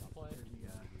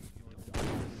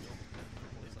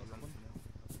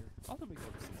 Good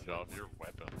job, your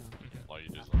weapon. While you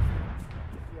just. Yeah,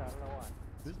 I don't know why.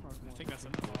 I think that's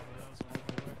enough.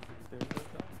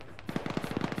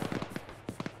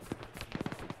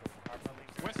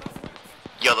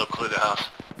 Yellow, clear the house.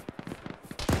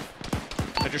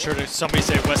 I just heard somebody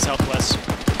say west southwest.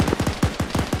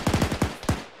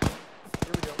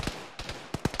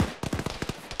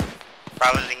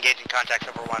 Bravo's engaging contacts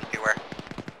over 1, beware.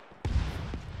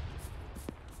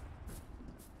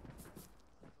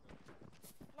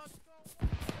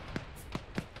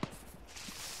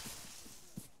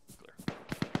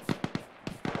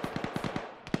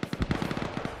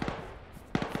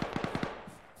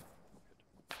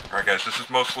 Alright guys, this is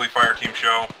mostly fire team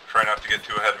show. Try not to get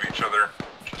too ahead of each other.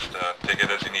 Just take it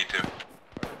as you need to.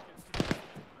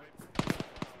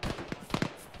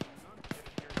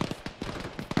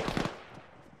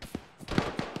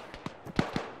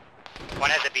 One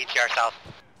has a BTR south.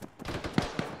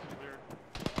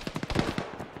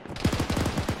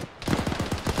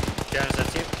 Jones,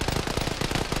 that's you.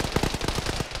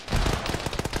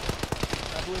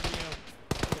 I believe in you.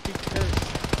 Keep the courage.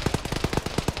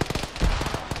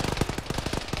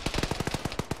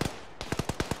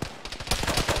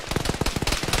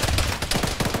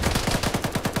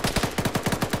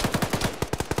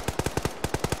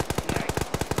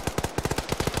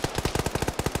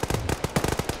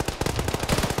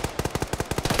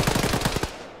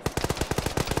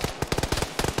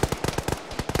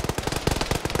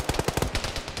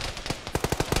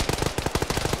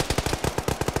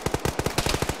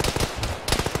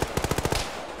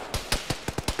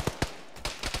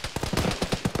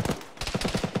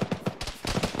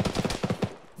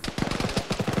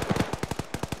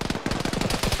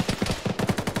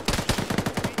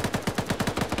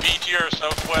 BTR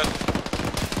southwest.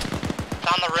 It's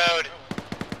on the road.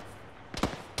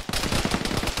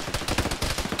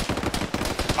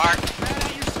 Mark. Man,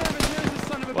 at your service, here's the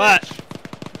son of a What? bitch.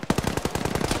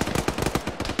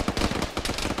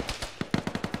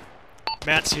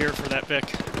 Matt's here for that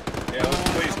Vic. Yeah, let's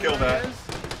please kill that.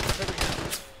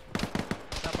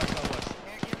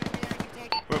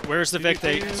 Where's the Vic?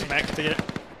 They smack to get it.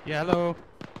 Yeah, hello.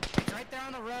 It's right there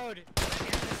on the road.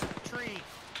 Near this tree.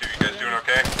 Two, you guys doing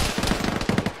okay?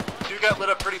 Two got lit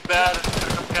up pretty bad and took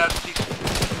some casualties.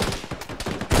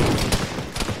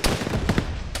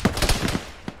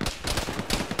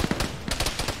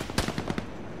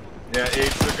 Yeah,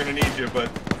 Apes, they're gonna need you, but...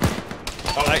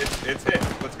 Oh, it's hit.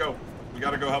 Let's go. We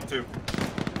gotta go help too.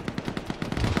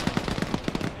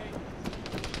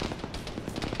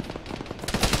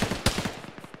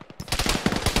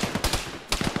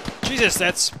 Jesus,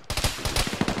 that's...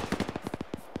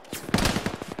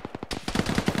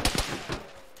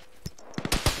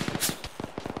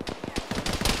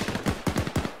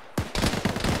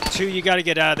 Two, you gotta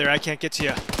get out of there. I can't get to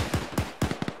you.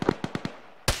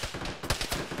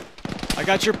 I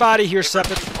got your body here,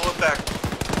 Sepet. Pull it back.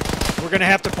 We're gonna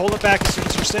have to pull it back as soon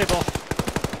as you're stable.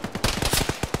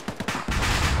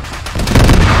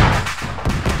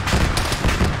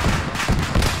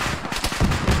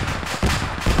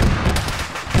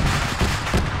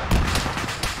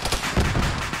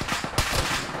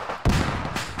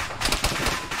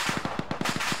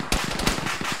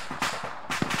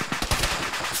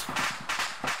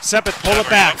 Sepet, pull it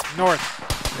back, north.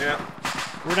 Yeah.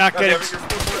 We're not getting... You're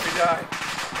supposed to let me die.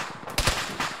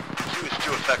 She was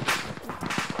too effective.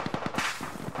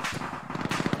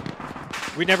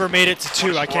 We never made it to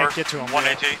 2. I can't get to him.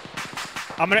 118.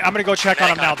 I'm gonna go check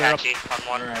on him now. They're up. On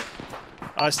 1.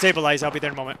 Alright. Stabilize. I'll be there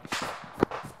in a moment.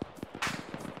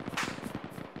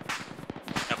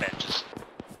 No benches.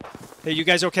 Hey, you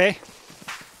guys okay?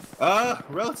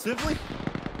 Relatively.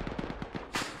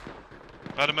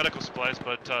 Out of medical supplies,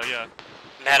 but yeah.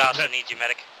 Matt also needs you,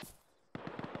 medic.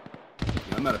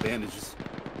 Yeah, I'm out of bandages.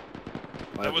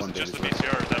 That wasn't just the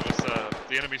BCR, that was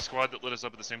the enemy squad that lit us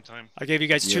up at the same time. I gave you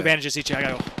guys 2 bandages each. I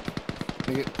gotta go.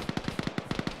 Take it.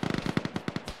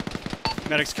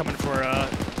 Medic's coming for,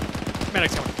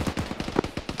 medic's coming.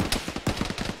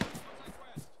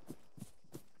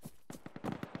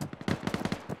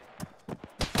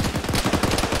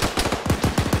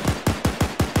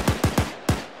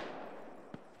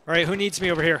 Alright, who needs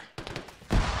me over here?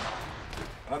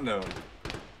 Unknown.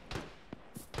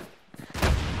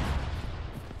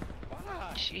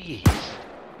 Jeez.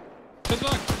 Good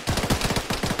luck.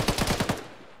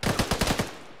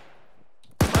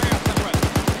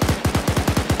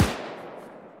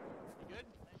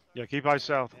 Yeah, keep eyes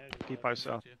south. Keep eyes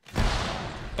south.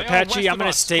 Apache, I'm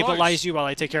gonna stabilize you while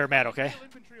I take care of Matt, okay?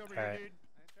 Alright.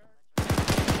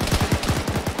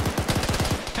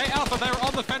 Hey, Alpha, they're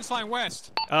on the fence line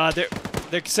west.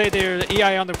 They say they're the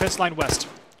EI on the fence line west.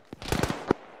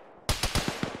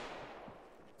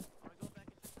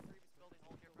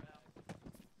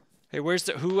 Hey, where's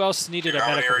the? Who else needed a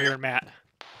medic over here, Matt?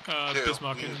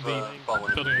 Bismarck in the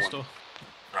building next door.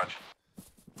 Roger.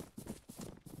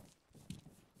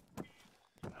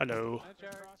 Hello.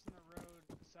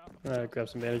 Grab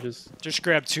some bandages. Just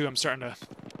grab 2. I'm starting to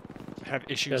have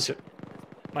issues. Gotcha.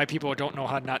 My people don't know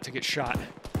how not to get shot.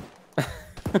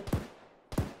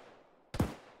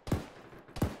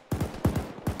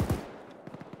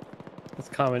 It's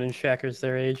common in shackers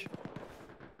their age.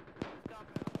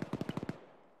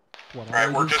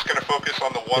 Alright, we're just going to focus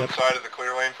on the one side of the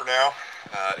clear lane for now.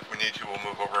 If we need to, we'll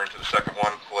move over into the second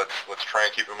one. Let's try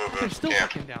and keep it moving. They're still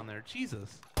fucking down there.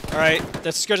 Jesus. Alright,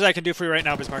 that's as good as I can do for you right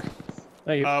now, Bismarck.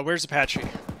 Thank you. Where's Apache?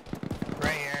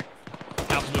 Right here.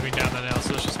 Alpha's moving down there now,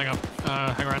 so let's just hang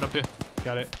around up here.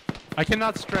 Got it. I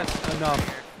cannot stress enough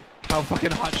how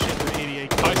fucking hot shit the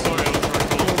 88. I saw it.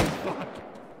 Holy fuck.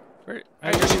 Where?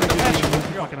 I just Apache.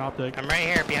 Fucking optic. I'm right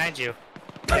here behind you.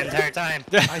 The entire time.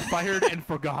 I fired and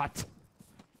forgot.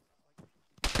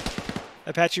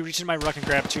 Apache, reach in my ruck and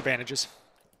grab 2 bandages.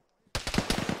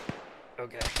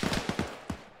 Okay.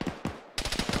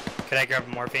 Could I grab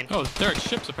morphine? Oh, there are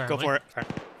ships apparently. Go for it.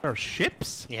 There are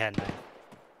ships? Yeah, 9.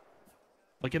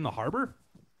 Like in the harbor?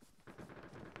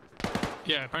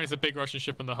 Yeah, apparently it's a big Russian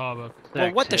ship in the harbor.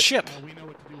 Well, what the ship? Well, we know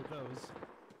what to do with those.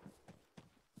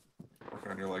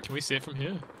 Working on your leg. Can we see it from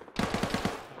here?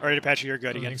 Alright, Apache, you're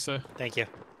good I again. think so. Thank you.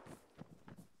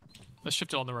 Let's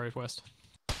shift it on the road west.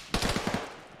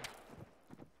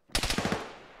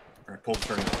 Alright, pull the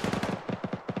turn.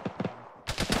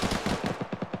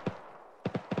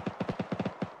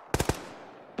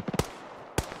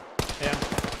 Yeah.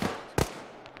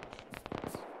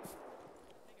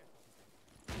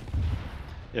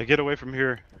 Yeah, get away from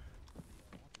here.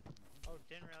 Oh,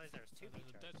 didn't realize there was 2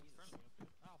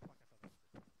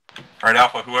 Alright,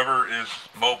 Alpha, whoever is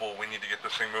mobile, we need to get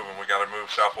this thing moving. We gotta move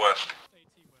southwest.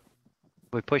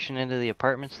 We pushing into the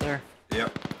apartments there?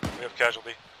 Yep. We have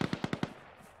casualty.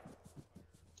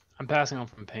 I'm passing on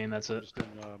from pain, that's it. Just in,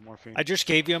 morphine. I just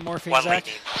gave you a morphine, One Zach.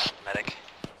 needs medic.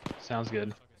 Sounds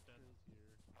good.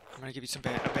 I'm gonna give you some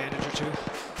a bandage or 2.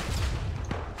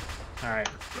 Alright.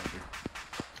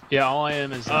 Yeah, all I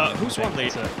am is... who's one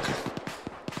lead? So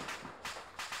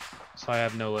I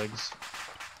have no legs.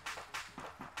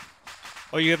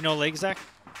 Oh, you have no legs, Zach?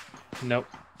 Nope.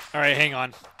 Alright, hang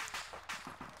on.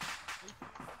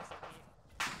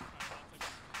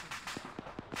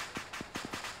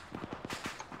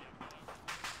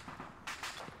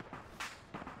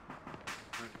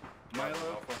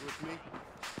 Milo, with me.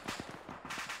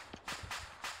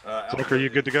 Zach, are you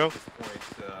good to go?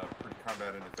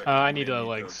 I need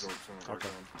legs. Okay.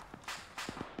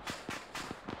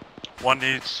 One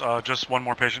needs just one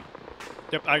more patient.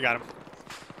 Yep, I got him.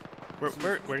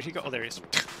 Where did he go? Oh, there he is.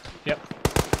 Yep.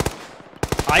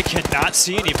 I cannot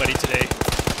see anybody today.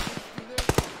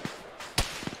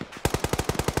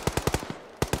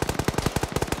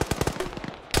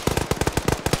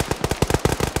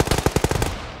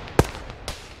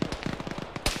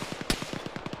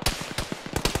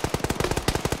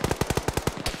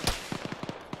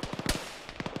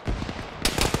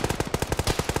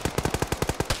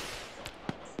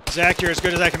 Zach, you're as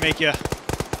good as I can make you.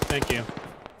 Thank you.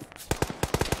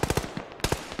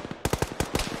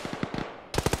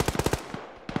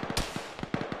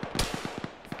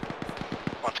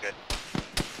 One's good.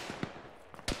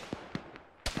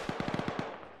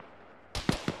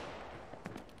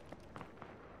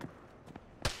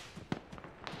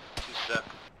 Two set.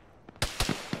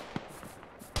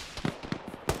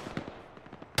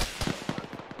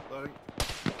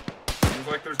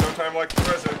 like there's no time like the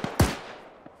present.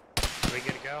 Are we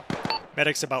good to go?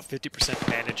 Medic's about 50%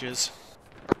 bandages.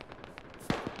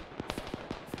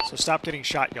 So stop getting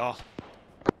shot, y'all.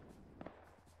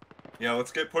 Yeah,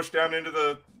 let's get pushed down into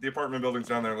the apartment buildings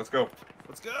down there. Let's go.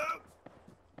 Let's go!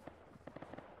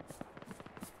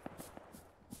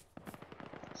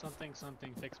 Something,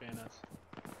 fix bandits.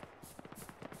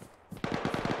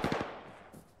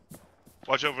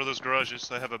 Watch out for those garages.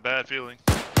 I have a bad feeling.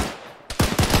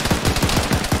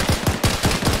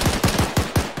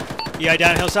 EI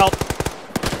downhill south.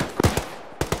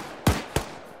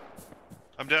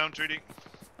 I'm down, treating.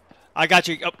 I got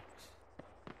you. Up.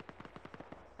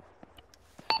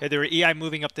 Yeah, there were EI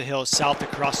moving up the hill south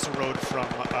across the road from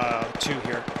 2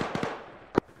 here.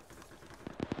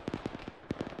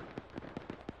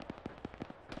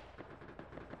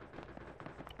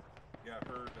 Yeah, I've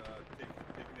heard take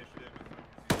initiative.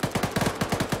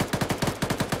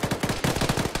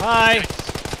 Hi. Nice.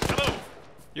 Hello.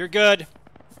 You're good.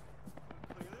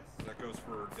 That goes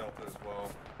for Delta as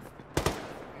well.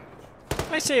 What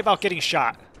did I say about getting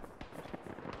shot?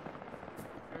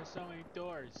 There's so many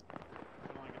doors.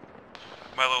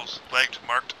 Milo's lagged,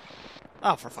 marked.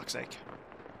 Oh, for fuck's sake.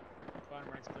 Bottom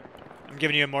right's clear. I'm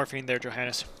giving you a morphine there,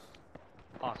 Johannes.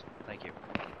 Awesome, thank you.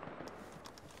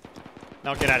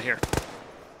 Now get out of here.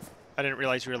 I didn't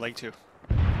realize you were leg 2.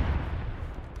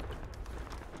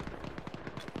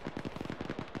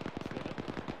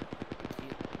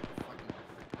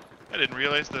 I didn't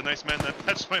realize the nice man that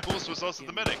patched my holes was also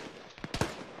the medic.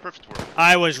 Perfect world.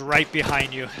 I was right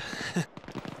behind you.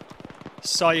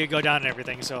 Saw you go down and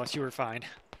everything, so you were fine.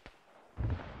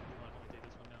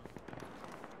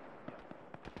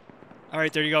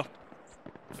 Alright, there you go.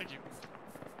 Thank you.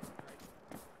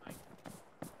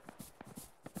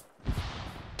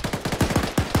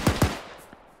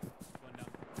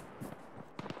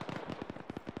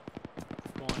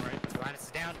 Going right. Johannes is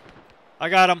down. I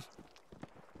got him.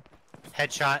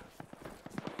 Headshot.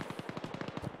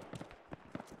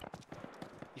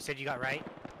 You said you got right?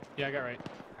 Yeah, I got right.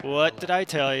 What did I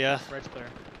tell you? Right's clear.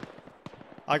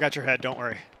 I got your head, don't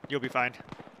worry. You'll be fine.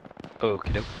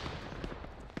 Okie doke.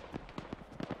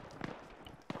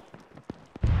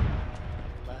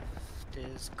 Left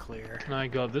is clear. Can I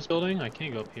go up this building? I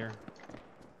can't go up here.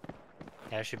 Yeah,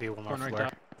 there should be one more Going right floor.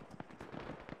 down.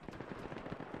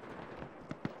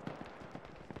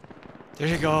 There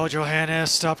you go,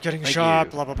 Johannes. Stop getting Thank shot.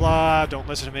 you. Blah, blah, blah. Don't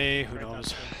listen to me. Who Right down knows?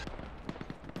 this way.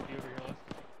 You over here left?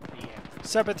 Yeah.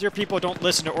 Sepith, your people don't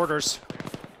listen to orders.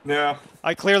 Yeah.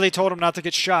 I clearly told them not to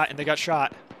get shot, and they got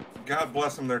shot. God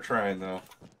bless them, they're trying, though.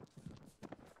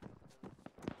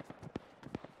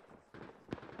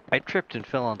 I tripped and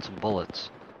fell on some bullets.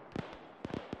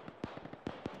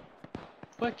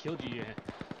 What killed you yet?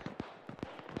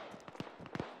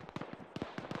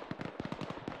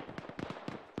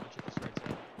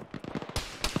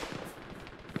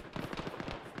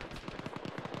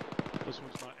 This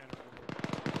one's not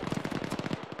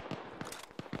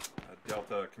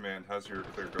Delta Command, how's your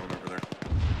clear going over there?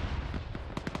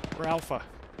 We're Alpha.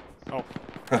 Oh.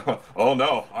 Oh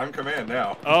no, I'm Command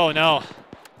now. Oh no.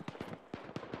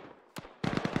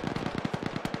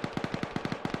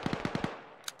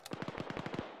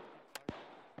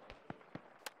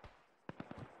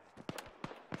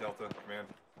 Delta Command.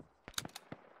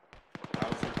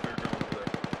 How's your clear going over there?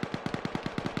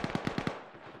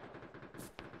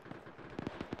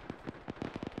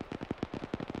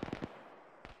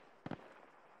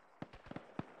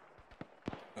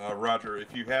 Roger,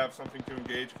 if you have something to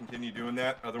engage, continue doing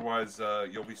that. Otherwise,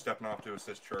 you'll be stepping off to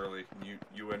assist Charlie. And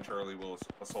you and Charlie will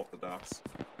assault the docks.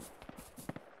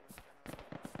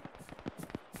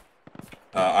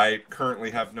 I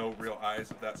currently have no real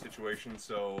eyes of that situation,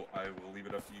 so I will leave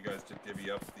it up to you guys to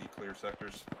divvy up the clear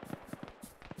sectors.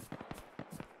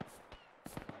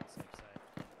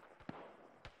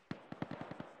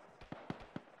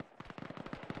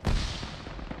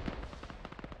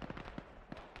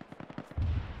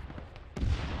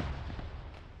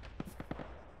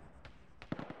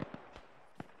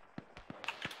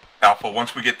 Alpha,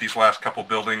 once we get these last couple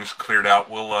buildings cleared out,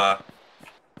 we'll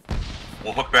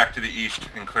hook back to the east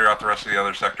and clear out the rest of the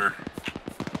other sector.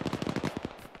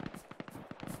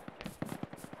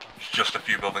 There's just a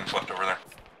few buildings left over there.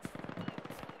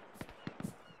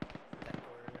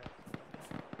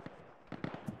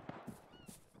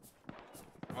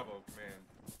 Bravo, Command.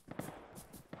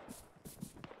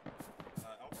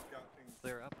 Alpha's got things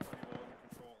Clear up. pretty well under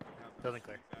control, and we have Building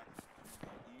clear. back to the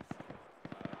east.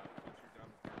 Once you're done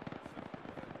with your sector,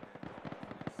 go ahead and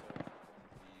assault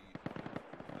from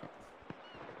the docks.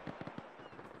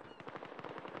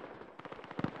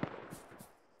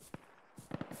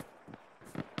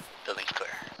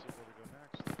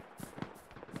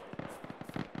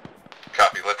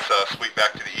 sweep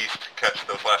back to the east, catch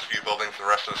those last few buildings. The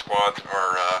rest of the squads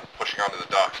are pushing onto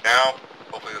the docks now.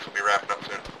 Hopefully this will be wrapping up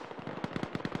soon.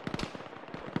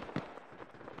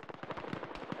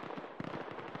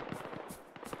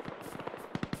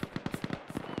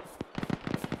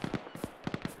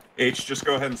 H, just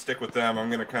go ahead and stick with them. I'm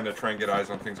going to kind of try and get eyes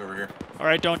on things over here. All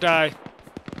right, don't die.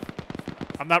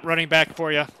 I'm not running back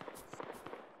for you.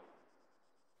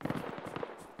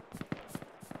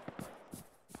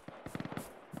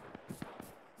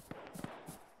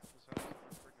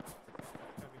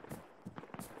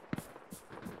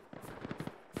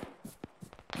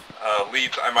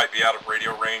 Leads, I might be out of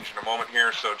radio range in a moment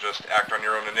here, so just act on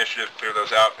your own initiative, clear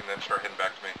those out, and then start heading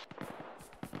back to me.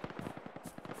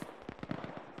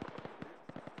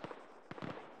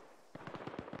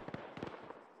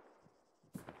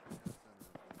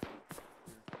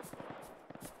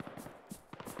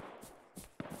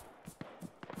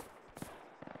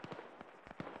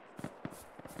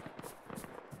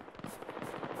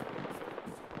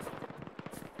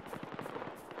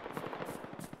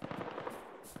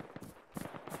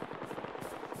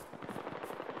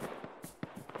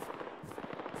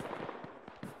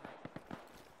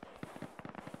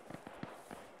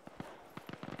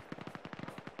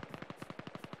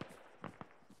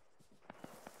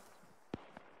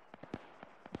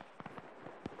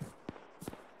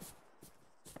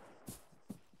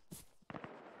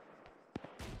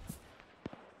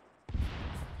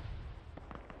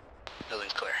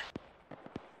 Building's clear.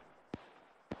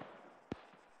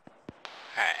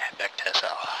 Alright, back to SL.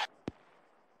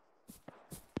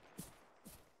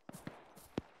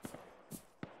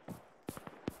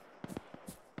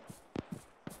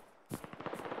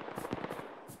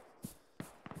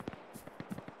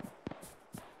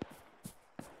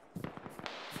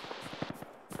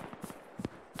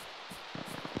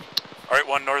 Alright,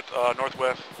 one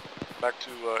northwest, back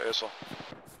to SL.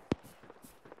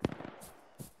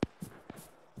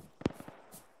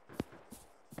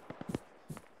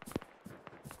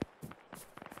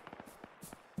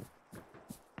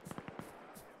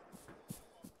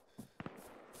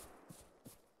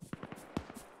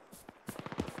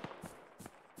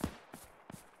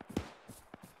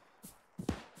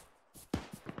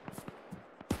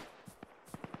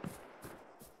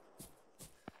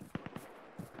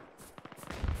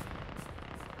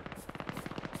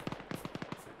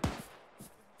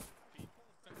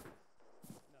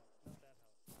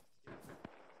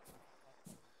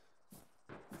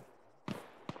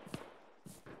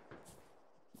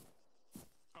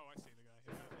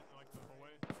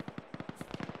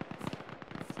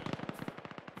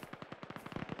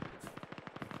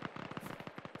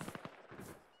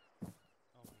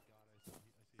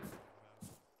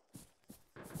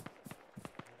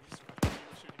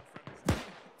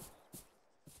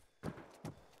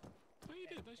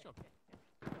 Nice job.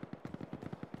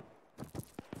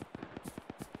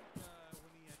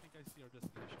 Winnie, I think I see our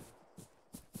destination.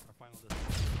 Our final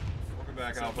destination. Welcome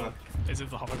back, Alpha. Is it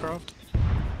the hovercraft?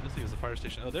 This thing is the fire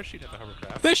station. Oh, they're shooting at the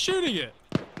hovercraft. They're shooting it!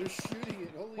 They're shooting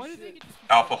it, holy Why shit. did they get to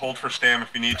Alpha, hold for Stam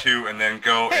if you need to, and then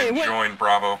go and join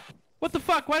Bravo. What the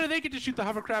fuck? Why do they get to shoot the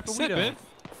hovercraft and we don't?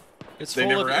 It's They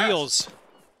full of never asked. eels.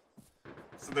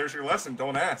 So there's your lesson,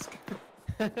 don't ask.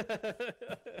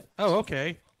 Oh,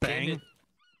 okay. Bang.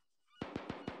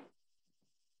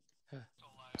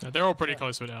 They're all pretty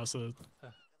close to it now, so...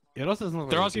 It also doesn't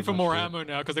look They're like asking for more ammo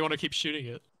now because they want to keep shooting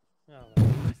it. Oh,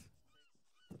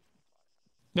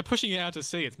 They're pushing it out to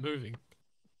sea, it's moving.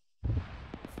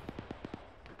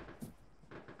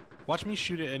 Watch me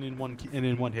shoot it and in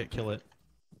one hit kill it.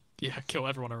 Yeah, kill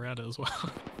everyone around it as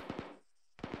well.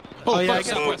 Oh, yeah, fuck,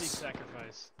 southwest.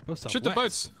 Sacrifice. Shoot the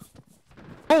boats!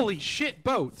 Holy shit,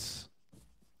 boats!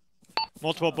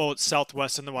 Multiple boats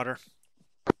southwest in the water.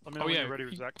 Let me know Oh when yeah, you're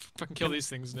ready, Zach. fucking kill these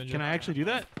things, Ninja. Can I actually do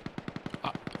that?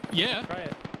 Yeah. Try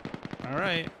it.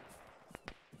 Alright.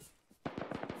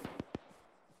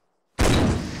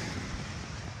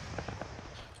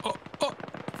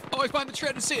 Oh, he's behind the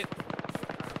tread and see it!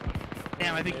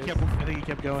 Damn, I think he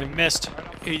kept going. You missed.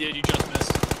 He did, you just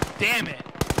missed. Damn it!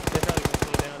 They're probably gonna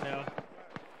slow down now.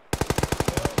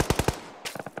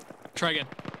 Try again.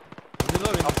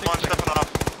 Reloading. I'm stepping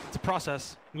off. It's a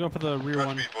process. I'm going for the rear Red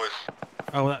one. speed, boys.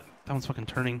 Oh, that one's fucking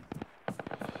turning.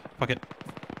 Fuck it.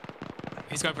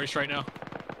 He's going pretty straight now.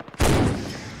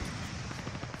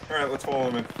 Alright, let's follow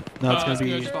him in. No, it's gonna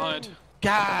be... Just behind.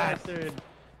 God!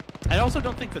 I also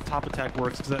don't think the top attack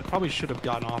works because that probably should have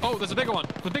gotten off. Oh, there's a bigger one.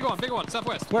 The bigger one,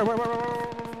 southwest. Where?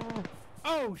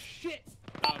 Oh, shit!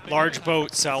 Large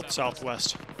boat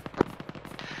southwest.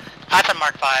 That's a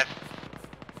Mark 5.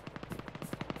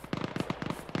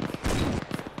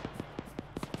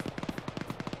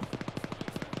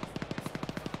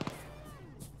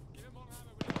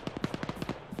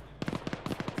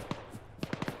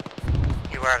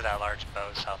 Beware of that large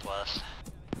boat southwest.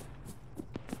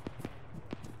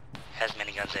 Has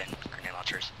miniguns and grenade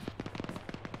launchers.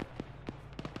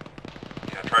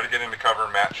 Yeah, try to get into cover.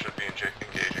 Matt should be engaging.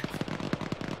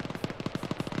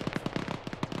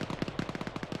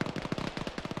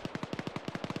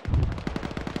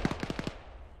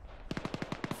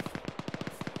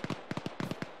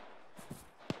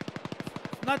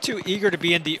 I'm not too eager to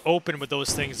be in the open with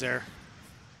those things there.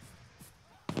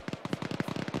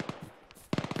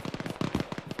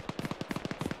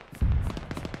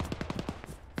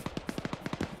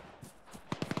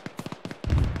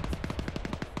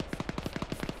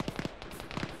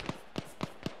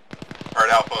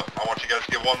 Alright, Alpha, I want you guys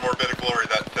to get one more bit of glory.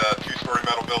 That two-story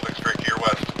metal building straight to your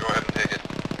west. Go ahead and take it.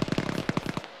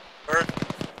 Alright.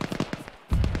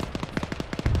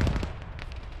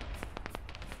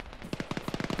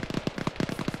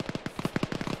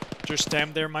 Just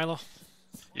stem there, Milo?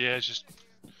 Yeah, it's just...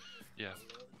 Yeah.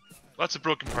 Lots of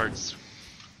broken parts.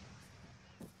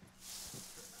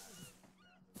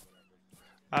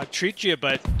 Treat you,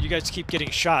 but you guys keep getting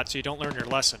shot, so you don't learn your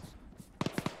lesson.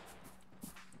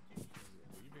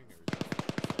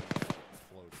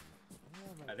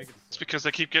 It's because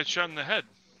I keep getting shot in the head.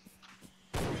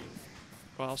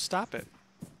 Well, stop it.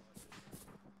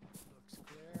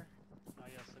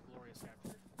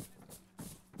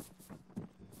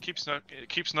 It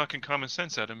keeps knocking common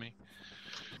sense out of me.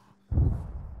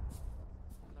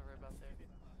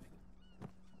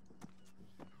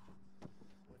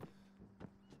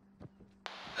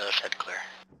 Head clear.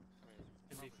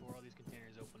 And before all these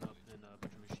containers open up, then a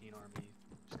bunch of machine army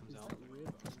just comes out,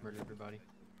 just murder everybody.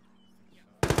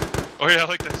 Oh yeah, I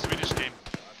like that Swedish game.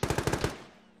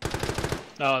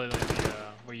 Oh, like the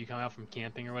where you come out from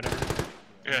camping or whatever.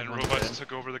 Yeah, and robots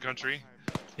took over the country.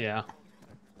 Yeah.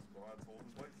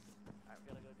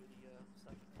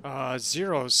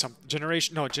 Zero some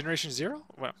generation. No, generation zero.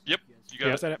 Well. Yep. You got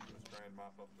Is that it?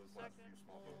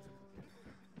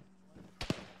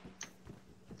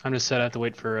 I'm just sad I have to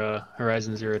wait for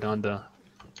Horizon Zero Dawn to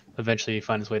eventually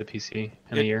find its way to PC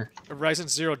in a year. Horizon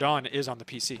Zero Dawn is on the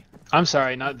PC. I'm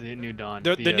sorry, not the new Dawn.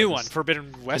 The new one,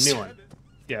 Forbidden West. The new one.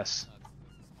 Yes.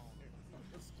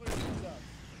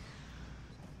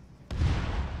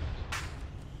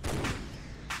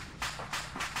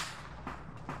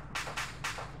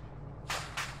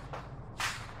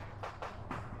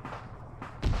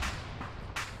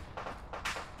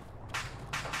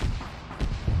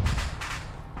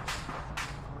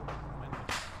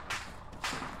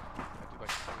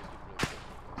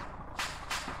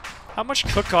 How much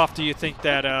cook-off do you think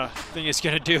that thing is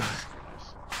gonna do? I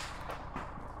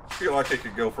feel like it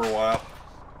could go for a while.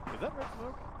 Is that red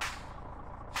smoke?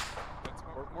 Red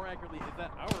smoke? Or more accurately, is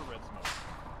that our red smoke?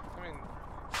 I mean,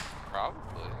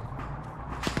 probably.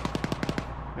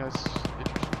 Yes.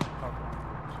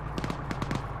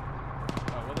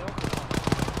 Oh, well, they also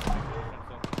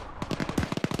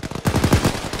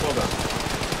Well done.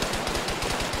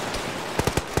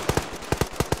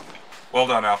 Well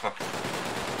done, Alpha.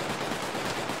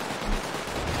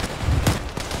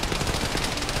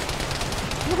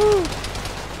 Woohoo!